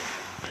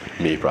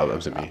 Me, probably. It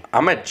was me.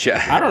 I'm a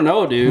I don't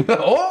know, dude.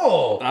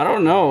 Oh! I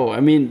don't know. I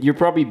mean, you're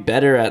probably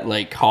better at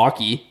like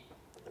hockey.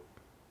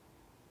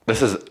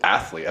 This is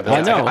athlete.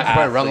 I know. I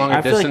probably run longer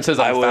I feel like distances.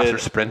 I'm a faster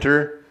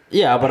sprinter.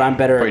 Yeah, but I'm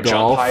better Probably at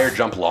golf. jump higher,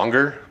 jump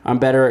longer. I'm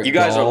better at You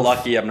guys are golf.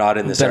 lucky I'm not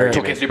in this Better-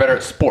 argument. Okay, so you're better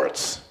at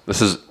sports.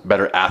 This is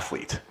better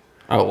athlete.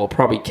 Oh, well,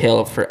 probably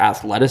Caleb for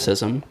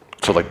athleticism.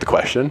 So, like, the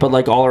question? But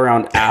like all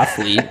around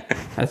athlete,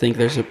 I think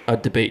there's a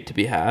debate to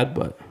be had.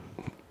 But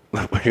You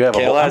have a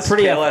Kale whole-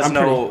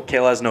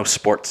 has no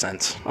sports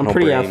sense. I'm No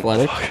pretty brain.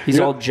 athletic. He's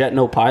all jet,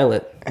 no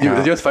pilot. Dude, you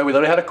know what's funny? We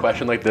literally had a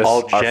question like this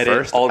All our jetted-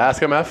 first all-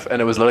 ASK.MF,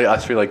 and it was literally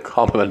us three like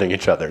complimenting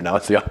each other. Now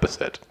it's the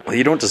opposite. Well,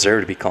 you don't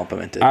deserve to be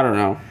complimented. I don't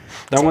know.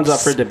 That one's up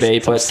for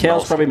debate, but smells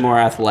Kale's probably more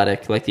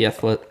athletic, like the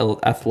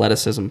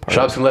athleticism part.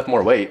 Shops can lift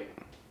more weight.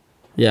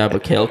 Yeah,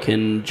 but Kale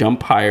can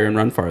jump higher and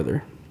run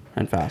farther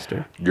and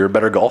faster. You're a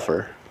better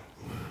golfer.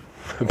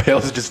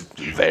 Bale's just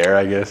there,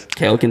 I guess.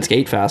 Kale can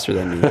skate faster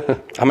than me.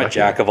 I'm a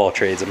jack of all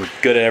trades. I'm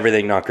good at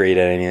everything, not great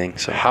at anything.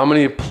 So How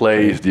many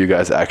plays do you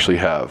guys actually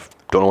have?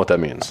 Don't know what that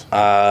means.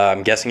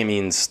 I'm guessing it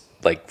means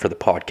like for the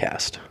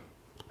podcast.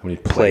 How many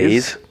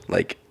Plays,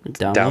 like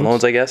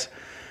downloads, I guess.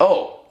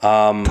 Oh,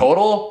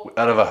 total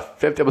out of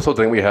 50 episodes,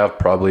 I think we have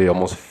probably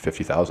almost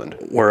 50,000.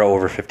 We're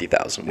over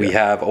 50,000. We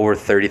have over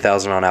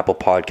 30,000 on Apple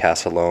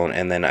Podcasts alone,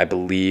 and then I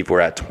believe we're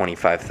at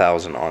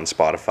 25,000 on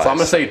Spotify. So I'm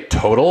gonna say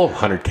total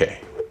 100K.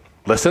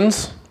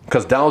 Listens,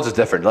 because downloads is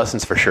different.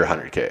 Listens for sure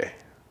 100K.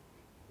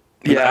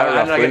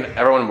 roughly.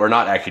 Everyone, we're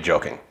not actually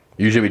joking.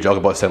 Usually we joke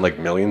about saying like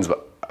millions,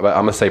 but I'm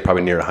gonna say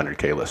probably near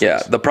 100K listens.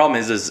 Yeah, the problem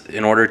is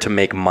in order to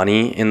make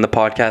money in the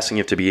podcasting, you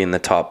have to be in the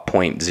top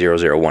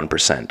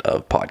 0.001%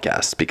 of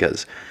podcasts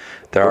because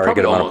there are a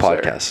good amount of probably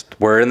podcasts.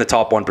 We're in the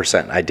top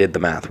 1%. I did the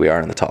math. We are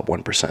in the top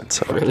 1%,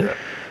 so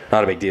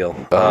not a big deal.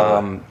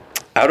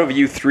 Out of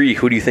you three,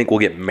 who do you think will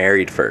get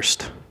married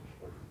first?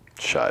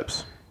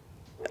 Shibes.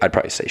 I'd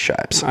probably say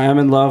Shibes. I am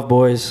in love,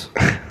 boys.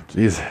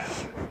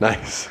 Jesus.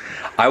 Nice.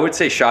 I would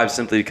say Shibes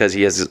simply because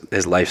he has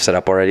his life set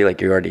up already.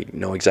 Like, you already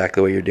know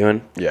exactly what you're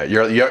doing. Yeah,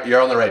 you're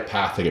on the right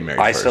path to get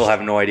married. I first. still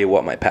have no idea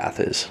what my path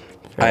is.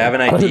 I have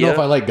an I don't know idea. if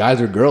I like guys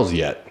or girls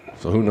yet,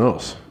 so who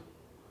knows?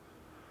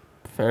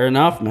 Fair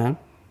enough, man.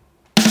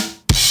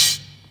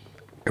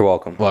 You're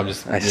welcome. Well, I'm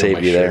just I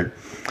saved you there.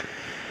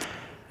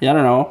 Yeah, I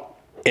don't know.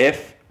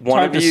 If one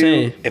hard of to you,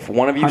 say. if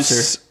one of you,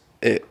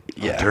 Hunter.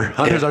 yeah,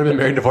 Hunter's already been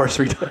married and divorced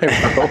 3 times,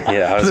 bro.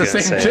 yeah, I was the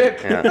gonna same say. chick.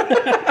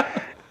 Yeah.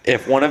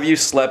 If one of you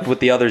slept with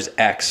the other's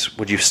ex,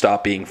 would you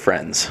stop being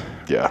friends?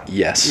 Yeah.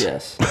 Yes.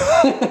 Yes.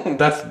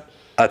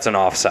 That's an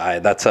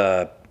offside. That's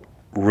a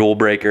rule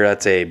breaker.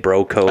 That's a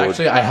bro code.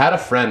 Actually, I had a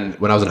friend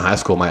when I was in high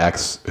school, my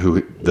ex,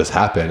 who this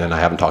happened, and I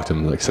haven't talked to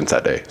him like since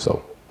that day.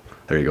 So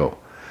there you go.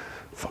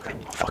 I'll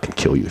fucking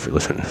kill you if you're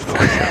listening to this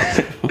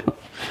podcast.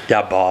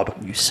 Yeah, Bob.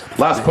 You son of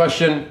Last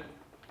question.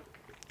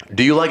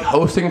 Do you like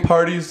hosting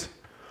parties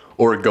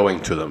or going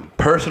to them?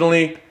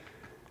 Personally,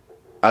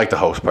 I like to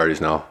host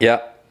parties now.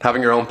 Yeah.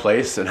 Having your own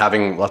place and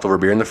having leftover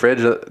beer in the fridge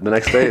the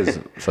next day is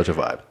such a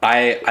vibe.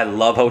 I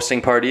love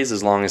hosting parties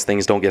as long as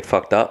things don't get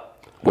fucked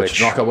up. Which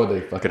knock on wood,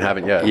 they fucking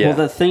haven't yet. Yeah. Well,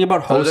 the thing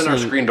about Other than our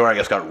hosting, screen door, I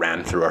guess, got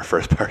ran through our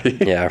first party.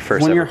 Yeah, our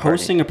first when ever you're party.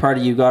 hosting a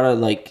party, you gotta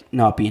like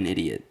not be an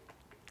idiot.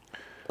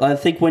 I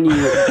think when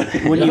you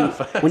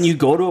when you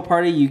go to a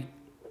party, you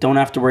don't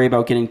have to worry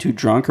about getting too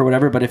drunk or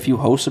whatever. But if you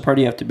host a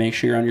party, you have to make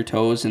sure you're on your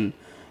toes, and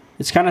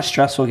it's kind of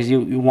stressful because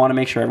you want to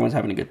make sure everyone's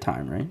having a good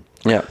time, right?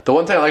 Yeah. The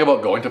one thing I like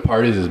about going to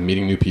parties is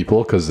meeting new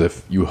people, because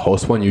if you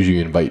host one, usually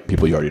you invite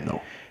people you already know.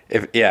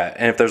 And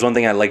if there's one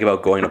thing I like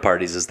about going to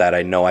parties is that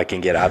I know I can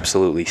get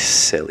absolutely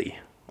silly.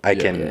 I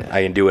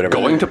can do whatever.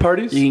 Going to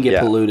parties? You can get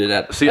Yeah. polluted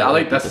at. See, at I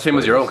like other that's the people's same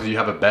as your own, parties. because you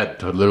have a bed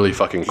to literally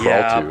fucking crawl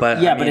Yeah, to.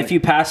 but Yeah, I but mean, if you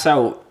pass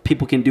out,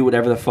 people can do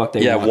whatever the fuck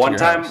they want. one to your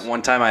time,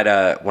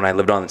 house. when I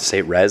lived on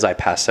St. Res, I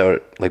passed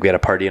out. Like, we had a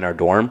party in our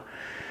dorm,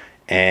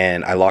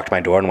 and I locked my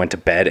door and went to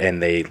bed,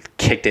 and they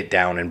kicked it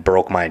down and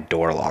broke my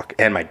door lock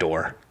and my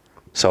door.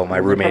 So my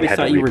roommate Probably had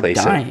thought to you were replace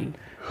it. dying.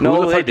 Who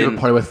No, the they fuck did you didn't.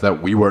 party with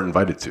that we weren't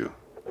invited to? I don't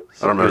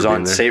It remember was being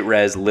on there. St.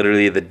 Res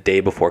literally the day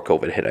before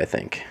COVID hit, I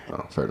think,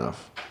 Oh, fair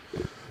enough.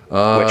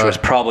 which was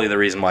probably the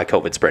reason why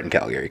COVID spread in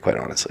Calgary, quite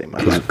honestly.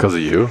 Because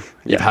of you?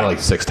 Yeah. You've had it like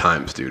 6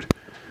 times, dude.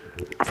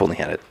 I've only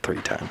had it 3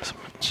 times.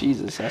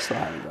 Jesus, that's not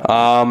how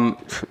you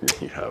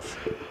got. You have.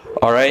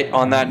 All right,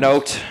 on that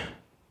note.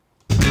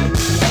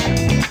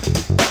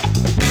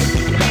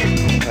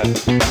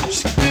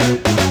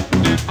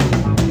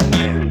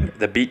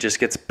 The beat just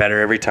gets better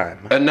every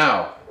time. And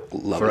now,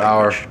 Love for language.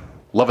 our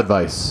love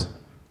advice.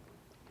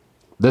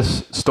 This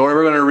story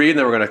we're going to read, and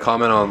then we're going to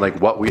comment on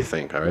like what we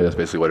think. All right, that's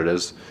basically what it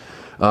is.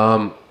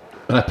 And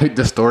I picked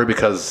this story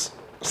because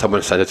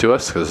someone sent it to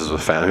us, because this is a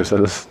fan who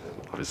sent this,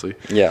 obviously.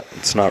 Yeah,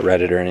 it's not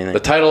Reddit or anything. The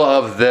title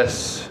of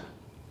this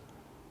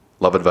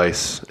love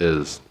advice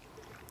is,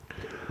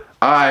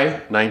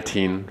 I,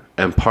 19,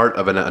 am part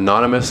of an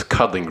anonymous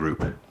cuddling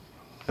group,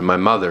 and my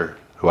mother,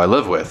 who I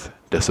live with,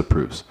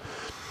 disapproves.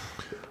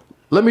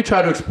 Let me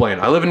try to explain.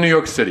 I live in New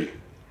York City,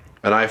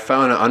 and I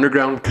found an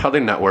underground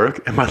cuddling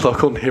network in my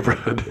local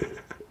neighborhood.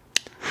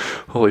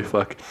 Holy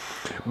fuck.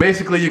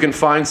 Basically, you can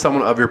find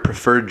someone of your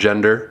preferred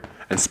gender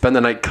and spend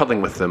the night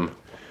cuddling with them,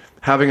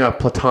 having a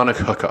platonic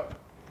hookup.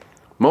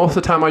 Most of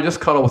the time, I just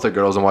cuddle with the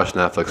girls and watch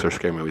Netflix or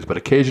scary movies, but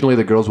occasionally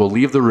the girls will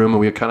leave the room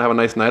and we kind of have a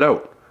nice night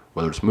out.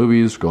 Whether it's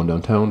movies, going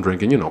downtown,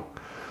 drinking, the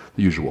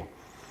usual.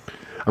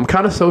 I'm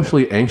kind of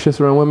socially anxious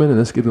around women, and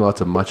this gives me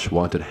lots of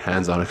much-wanted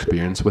hands-on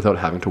experience without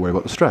having to worry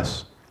about the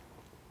stress.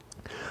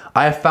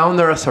 I have found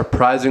there are a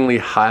surprisingly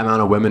high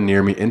amount of women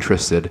near me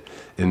interested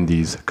in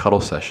these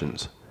cuddle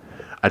sessions.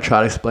 I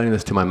tried explaining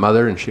this to my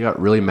mother, and she got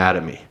really mad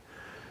at me.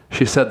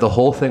 She said the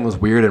whole thing was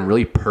weird and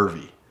really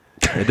pervy.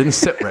 It didn't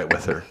sit right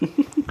with her.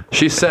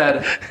 She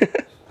said,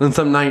 since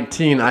I'm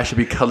 19, I should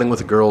be cuddling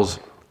with girls.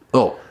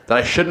 Oh, that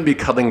I shouldn't be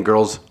cuddling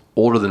girls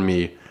older than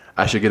me.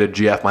 I should get a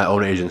GF my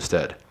own age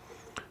instead.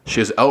 She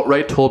has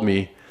outright told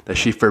me that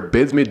she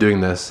forbids me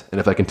doing this, and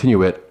if I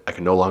continue it, I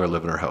can no longer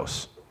live in her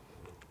house.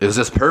 Is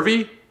this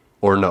pervy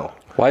or no?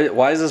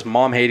 Why is this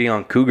mom hating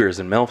on cougars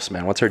and MILFs,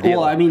 man? What's her deal?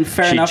 Well, I mean,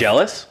 fair she enough.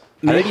 jealous?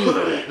 Maybe.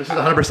 This is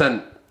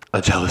 100%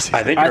 a jealousy.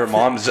 I think I her thi-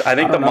 mom's. I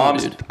think I the don't know,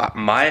 mom's. dude.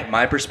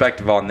 My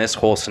perspective on this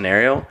whole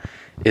scenario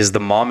is the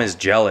mom is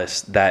jealous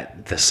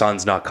that the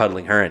son's not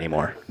cuddling her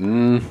anymore.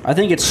 I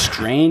think it's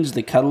strange,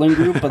 the cuddling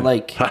group, but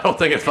like, I don't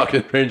think it's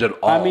fucking strange at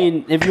all. I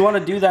mean, if you want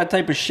to do that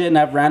type of shit and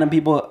have random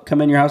people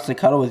come in your house to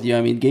cuddle with you,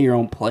 I mean, get your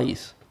own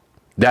place.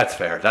 That's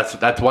fair.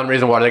 That's one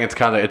reason why I think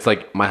it's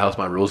like my house,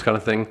 my rules kind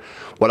of thing.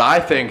 What I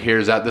think here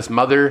is that this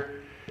mother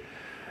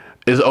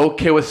is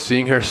okay with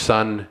seeing her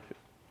son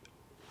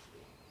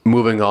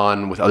moving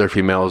on with other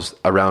females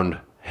around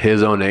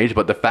his own age,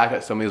 but the fact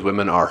that some of these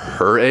women are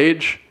her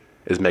age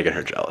is making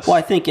her jealous. Well,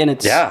 I think, and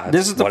it's,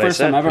 this is the what I first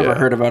time said. I've ever Yeah.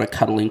 heard about a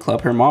cuddling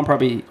club. Her mom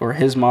probably, or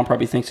his mom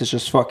probably thinks it's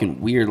just fucking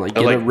weird. Like,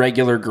 get a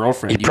regular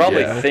girlfriend. He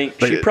probably Yeah.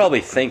 she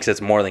probably thinks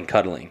it's more than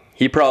cuddling.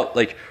 He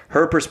probably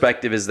her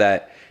perspective is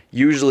that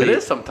usually It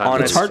is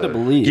sometimes. It's hard to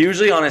believe.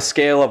 Usually on a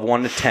scale of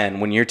 1 to 10,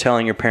 when you're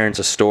telling your parents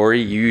a story,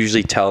 you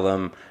usually tell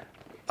them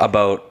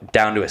about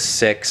down to a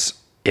 6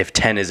 if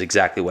 10 is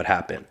exactly what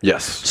happened.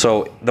 Yes.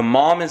 So the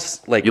mom is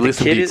like, You leave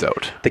some deets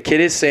out. The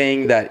kid is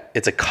saying that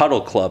it's a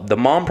cuddle club. The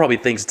mom probably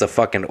thinks it's a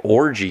fucking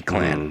orgy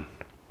clan.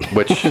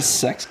 Which,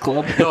 Sex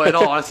club. no, in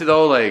all honesty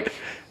though, like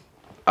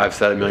I've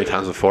said it a million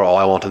times before, all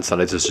I want on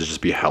Sundays is to just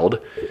be held.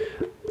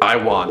 I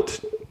want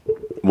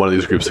one of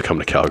these groups to come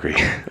to Calgary.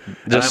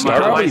 Just I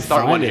start might one.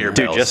 start one here,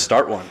 Dude, Bells. just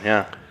start one.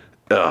 Yeah.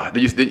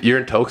 You're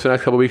in Tokes the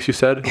next couple of weeks, you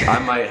said? I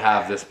might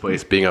have this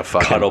place being a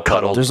fucking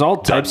Cuddle. There's all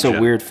types dungeon.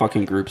 of weird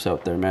fucking groups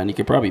out there, man. You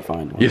could probably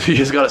find one. You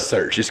just gotta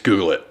search. Just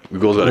Google it.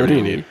 Google's got everything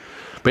you Literally. need.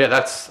 But yeah,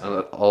 that's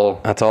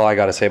all. That's all I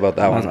got to say about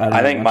that one. I don't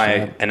I think know, my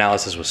actually.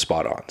 analysis was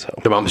spot on. So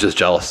The mom's just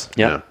jealous.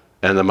 Yeah.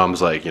 And the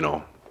mom's like,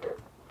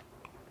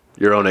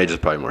 your own age is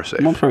probably more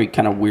safe. Mom's probably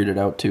kind of weirded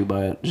out too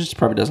by it. She just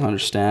probably doesn't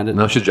understand it.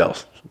 No, she's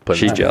jealous. But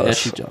she's Yeah, jealous.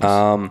 she's jealous.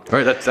 All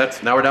right,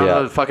 that's now we're down Yeah.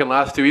 to the fucking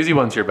last two easy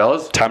ones here,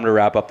 Bellas. Time to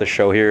wrap up the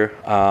show here.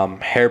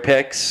 Hair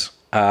picks.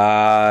 Kale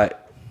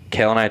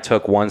and I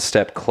took one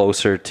step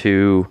closer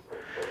to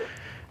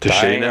dyeing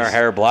our shadiness.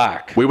 hair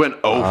black. We went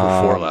 0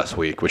 for 4 last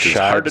week, which is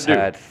hard to Shibes do.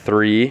 had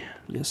 3.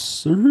 Yes,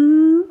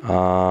 sir.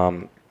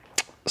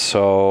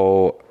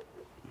 So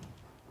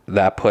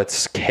that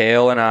puts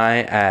Kale and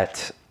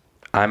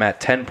I'm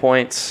at 10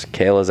 points.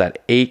 Kale is at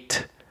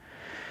 8.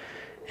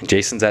 And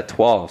Jason's at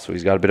 12. So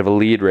he's got a bit of a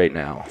lead right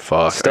now.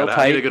 Fuck. Still I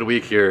tight. need a good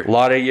week here. A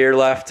lot of year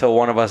left till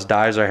one of us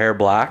dyes our hair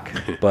black,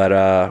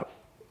 but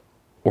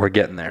we're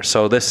getting there.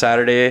 So this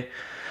Saturday,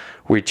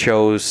 we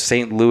chose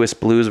St. Louis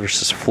Blues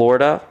versus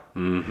Florida.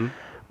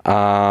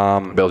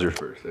 Bells, you're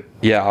first.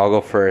 Yeah, I'll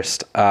go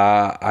first.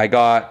 I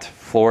got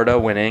Florida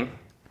winning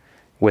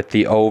with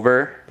the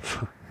over,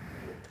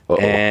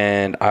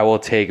 and I will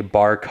take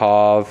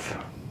Barkov.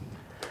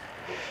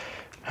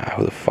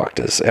 Who the fuck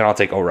does? And I'll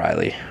take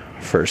O'Reilly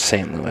for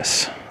St.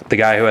 Louis, the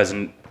guy who has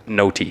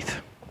no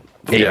teeth,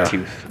 Yeah.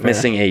 tooth,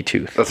 missing a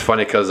tooth. That's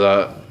funny because,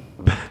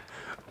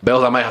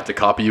 Bells, I might have to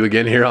copy you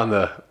again here on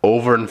the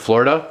over in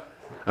Florida.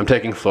 I'm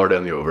taking Florida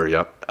in the over,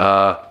 yep.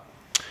 I'm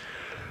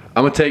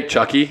going to take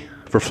Chucky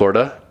for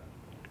Florida,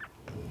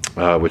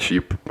 which I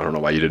don't know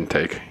why you didn't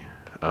take.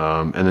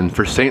 And then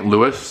for St.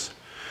 Louis,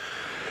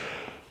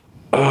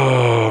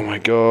 oh my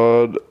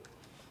God,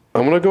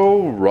 I'm going to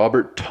go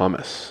Robert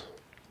Thomas.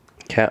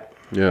 Okay.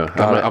 Yeah,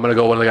 I'm gonna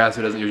go one of the guys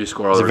who doesn't usually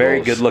score all He's the a very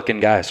goals. good-looking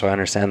guy, so I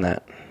understand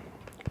that.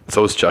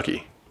 So is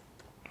Chucky,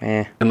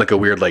 Eh. in like a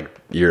weird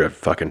you're a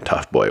fucking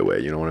tough boy way.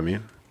 You know what I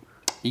mean?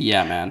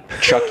 Yeah, man.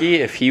 Chucky,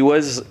 if he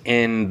was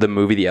in the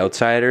movie The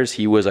Outsiders,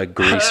 he was a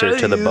greaser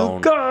to the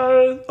bone.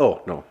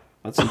 Oh no!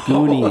 That's the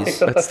Goonies.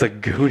 That's the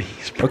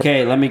Goonies, bro.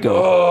 Okay, let me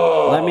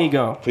go. Let me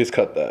go. Please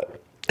cut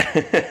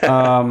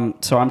that.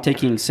 So I'm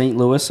taking St.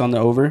 Louis on the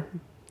over.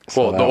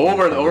 Well, the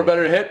over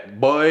better hit,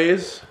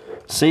 boys.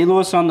 St.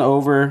 Louis on the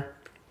over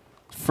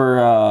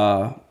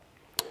for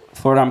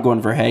Florida, I'm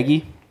going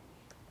Verhaeghe.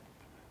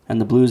 And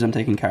the Blues, I'm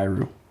taking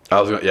Kyrou.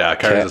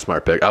 Kyrie's a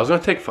smart pick. I was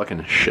gonna take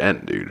fucking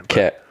Shen, dude.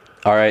 Okay.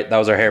 All right, that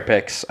was our hair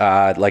picks.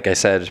 Like I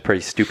said, it's a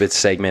pretty stupid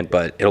segment,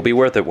 but it'll be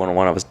worth it when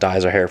one of us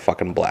dyes our hair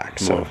fucking black.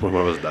 So When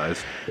one of us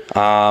dies.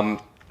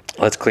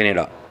 let's clean it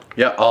up.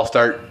 Yeah, I'll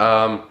start.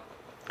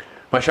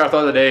 My shower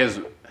thought of the day is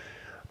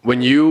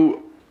when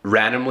you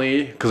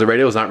randomly, because the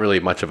radio is not really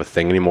much of a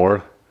thing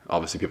anymore.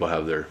 Obviously, people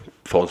have their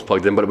phones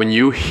plugged in, but when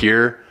you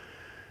hear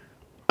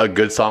a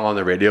good song on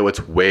the radio,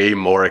 it's way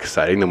more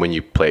exciting than when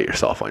you play it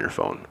yourself on your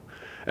phone.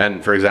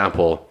 And for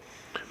example,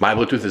 my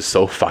Bluetooth is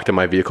so fucked in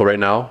my vehicle right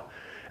now.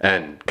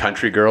 And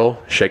Country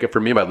Girl, Shake It For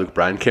Me by Luke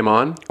Bryan came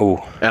on. Ooh.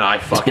 And I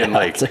fucking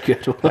like... That's a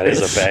good one. That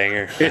is a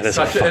banger. It's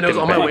such a, and it was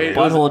on my way...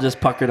 Butthole just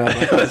puckered up.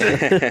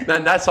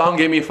 And that song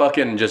gave me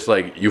fucking just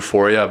like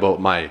euphoria about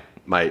my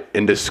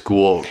into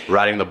school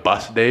riding the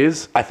bus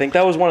days. I think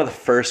that was one of the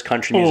first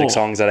country music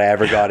songs that I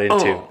ever got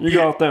into. You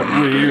got that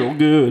real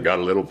good. Got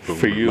a little...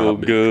 Feel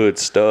good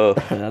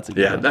stuff. That's a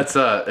good Yeah, one. that's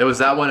it was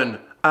that one and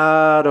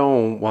I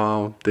don't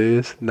want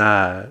this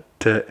night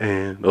to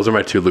end. Those are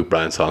my two Luke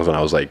Bryan songs when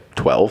I was like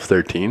 12,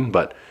 13,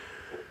 but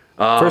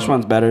First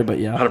one's better, but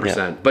yeah.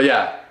 100%. But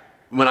yeah,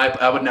 when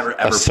I would never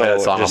ever play that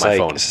song on just my like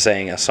phone.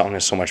 saying a song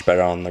is so much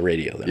better on the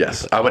radio than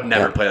Yes, I would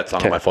never play that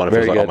song on my phone if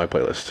Very it was like on good. my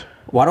playlist.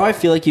 Why do I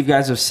feel like you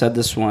guys have said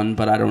this one,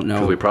 but I don't know?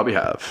 Because we probably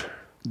have.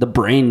 The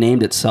brain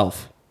named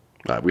itself.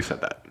 We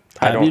said that.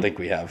 I Have don't you? think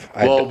we have.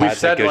 Well, we've that's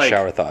said a good like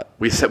shower thought.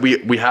 we said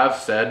we have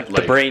said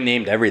like The brain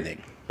named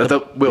everything.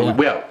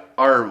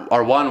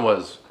 Our one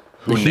was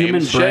who The human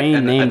named shit, brain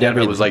and named then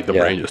it was like the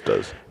everything. brain just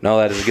does. No,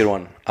 that is a good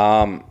one.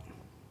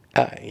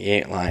 You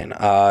ain't lying.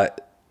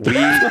 We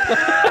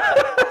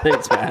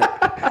Thanks,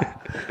 Matt.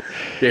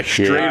 Yeah,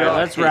 straight Yeah. up.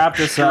 Let's wrap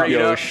this up.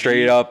 yo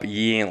straight up.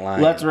 You ain't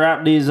lying. Let's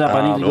wrap these up.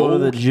 I need to go to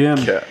the gym.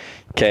 Okay.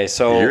 Okay,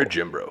 so You're a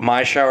gym bro.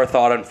 My shower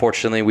thought,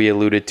 unfortunately, we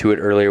alluded to it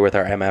earlier with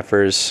our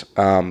MFers.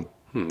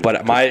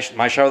 But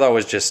my shower thought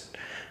was just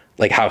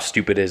like, how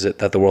stupid is it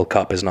that the World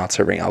Cup is not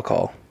serving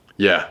alcohol?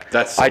 Yeah,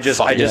 that's I just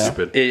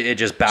stupid. it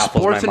just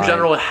baffles Sports my mind. in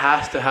general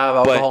has to have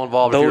alcohol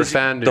involved. If you're a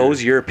fan, dude.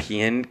 those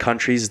European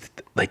countries,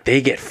 like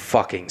they get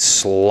fucking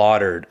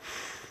slaughtered.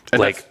 And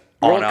like that's-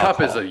 World on Cup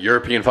alcohol. is a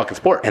European fucking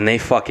sport. And they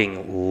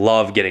fucking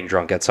love getting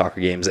drunk at soccer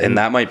games, and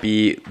that might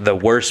be the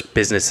worst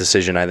business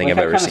decision I think Like I've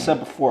I ever kind of seen. said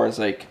before, it's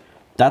like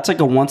that's like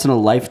a once in a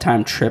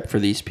lifetime trip for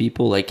these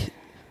people. Like,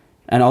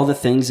 and all the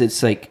things.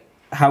 It's like,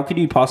 how could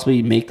you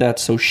possibly make that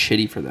so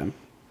shitty for them?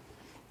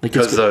 Like,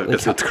 Because like,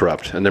 it's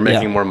corrupt, and they're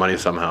making Yeah. more money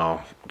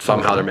somehow.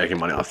 Somehow they're making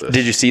money off this.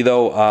 Did you see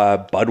though,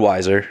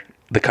 Budweiser,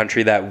 the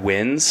country that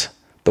wins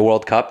the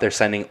World Cup, they're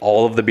sending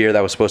all of the beer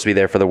that was supposed to be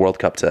there for the World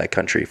Cup to that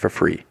country for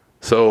free.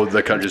 So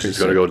the country's just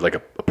going to go like a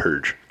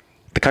purge.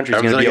 The country's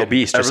going to be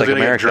obese, just like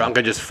everyone's gonna America.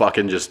 get drunk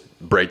and just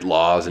break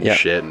laws and Yeah.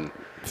 shit. And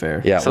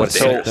fair. Yeah, Sounds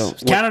so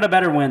dangerous. Canada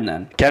better win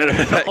then. Canada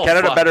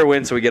fuck. better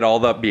win, so we get all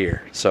the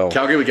beer. So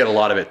Calgary would get a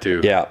lot of it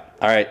too. yeah,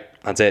 all right,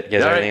 that's it. You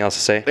guys have All right. anything else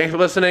to say? Thanks for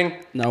listening.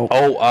 No.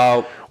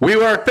 Oh, We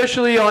were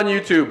officially on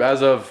YouTube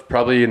as of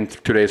probably in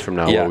 2 days from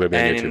now. yeah, We're going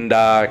to be on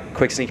YouTube. and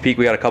quick sneak peek,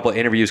 we got a couple of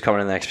interviews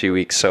coming in the next few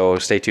weeks, so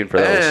stay tuned for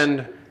those.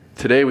 And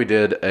today we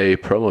did a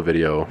promo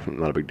video.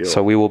 Not a big deal.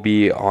 So we will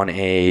be on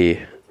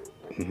a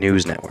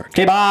news network.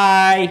 Okay,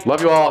 bye.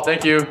 Love you all.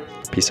 Thank you.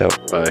 Peace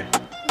out. Bye.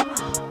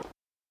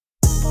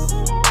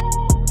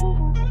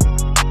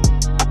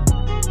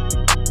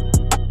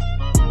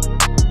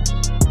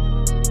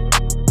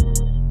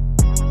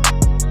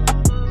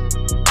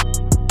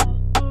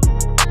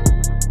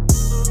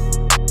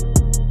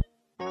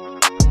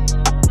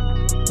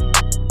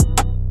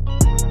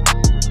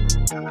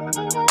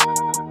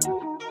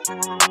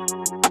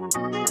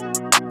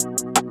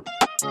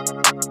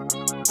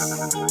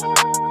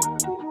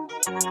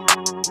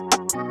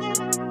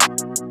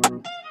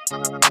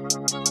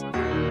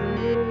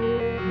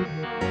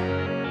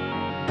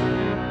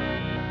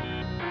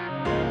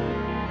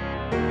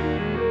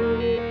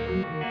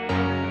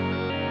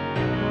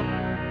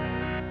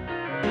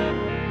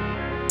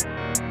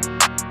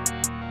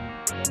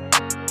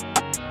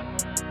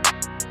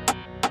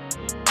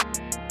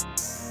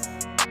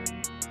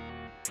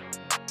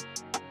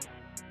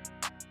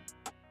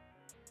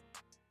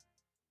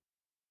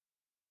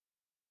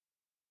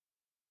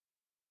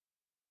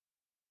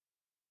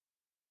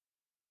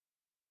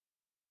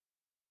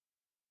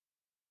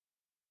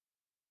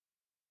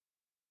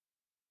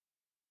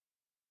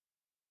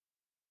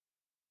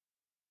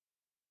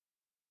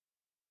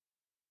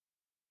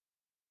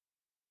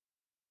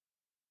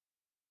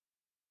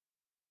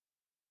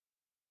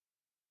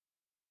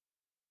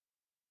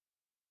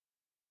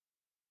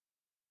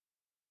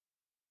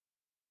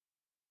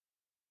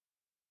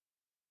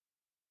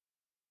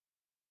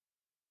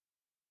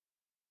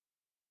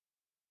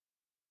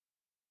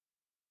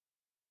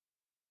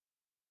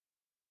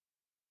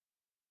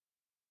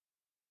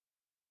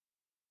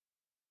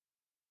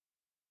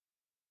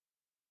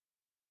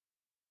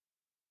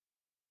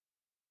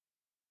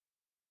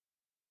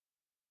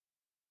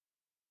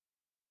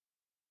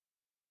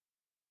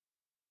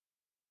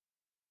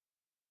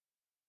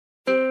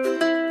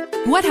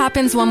 What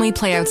happens when we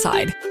play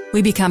outside?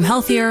 We become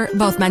healthier,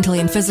 both mentally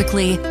and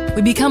physically.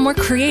 We become more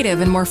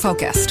creative and more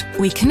focused.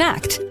 We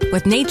connect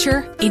with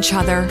nature, each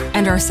other,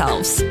 and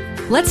ourselves.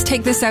 Let's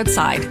Take This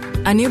Outside,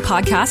 a new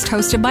podcast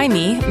hosted by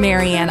me,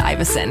 Marianne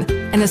Iveson,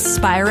 an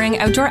aspiring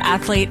outdoor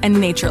athlete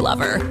and nature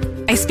lover.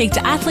 I speak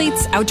to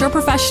athletes, outdoor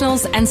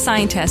professionals, and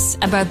scientists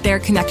about their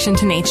connection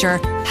to nature,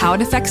 how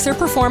it affects their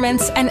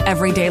performance, and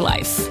everyday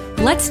life.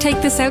 Let's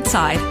Take This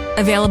Outside,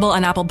 available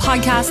on Apple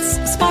Podcasts,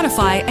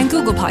 Spotify, and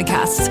Google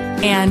Podcasts,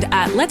 and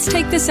at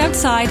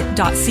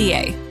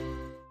letstakethisoutside.ca.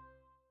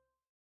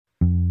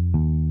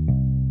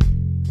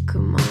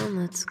 Come on,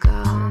 let's go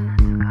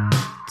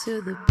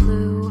to the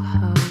Blue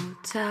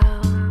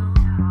Hotel.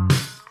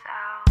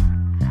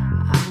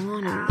 I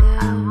wanna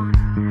live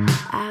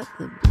at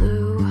the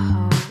Blue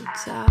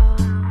Hotel.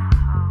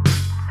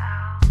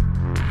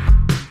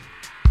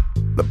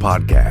 The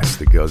podcast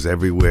that goes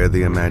everywhere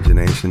the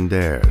imagination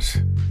dares.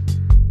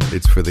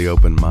 It's for the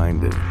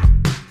open-minded,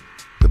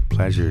 the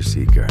pleasure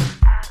seeker.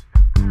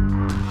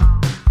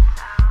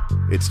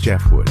 It's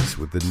Jeff Woods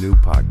with the new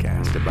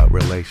podcast about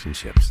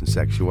relationships and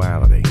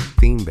sexuality,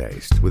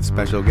 theme-based with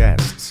special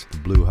guests, the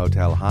Blue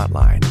Hotel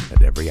Hotline,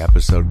 and every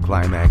episode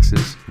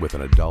climaxes with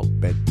an adult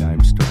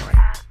bedtime story.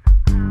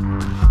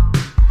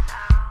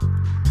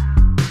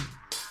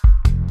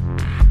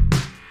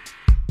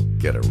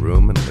 Get a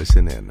room and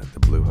listen in at the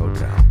Blue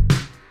Hotel.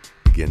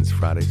 Begins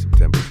Friday,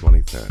 September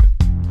 23rd.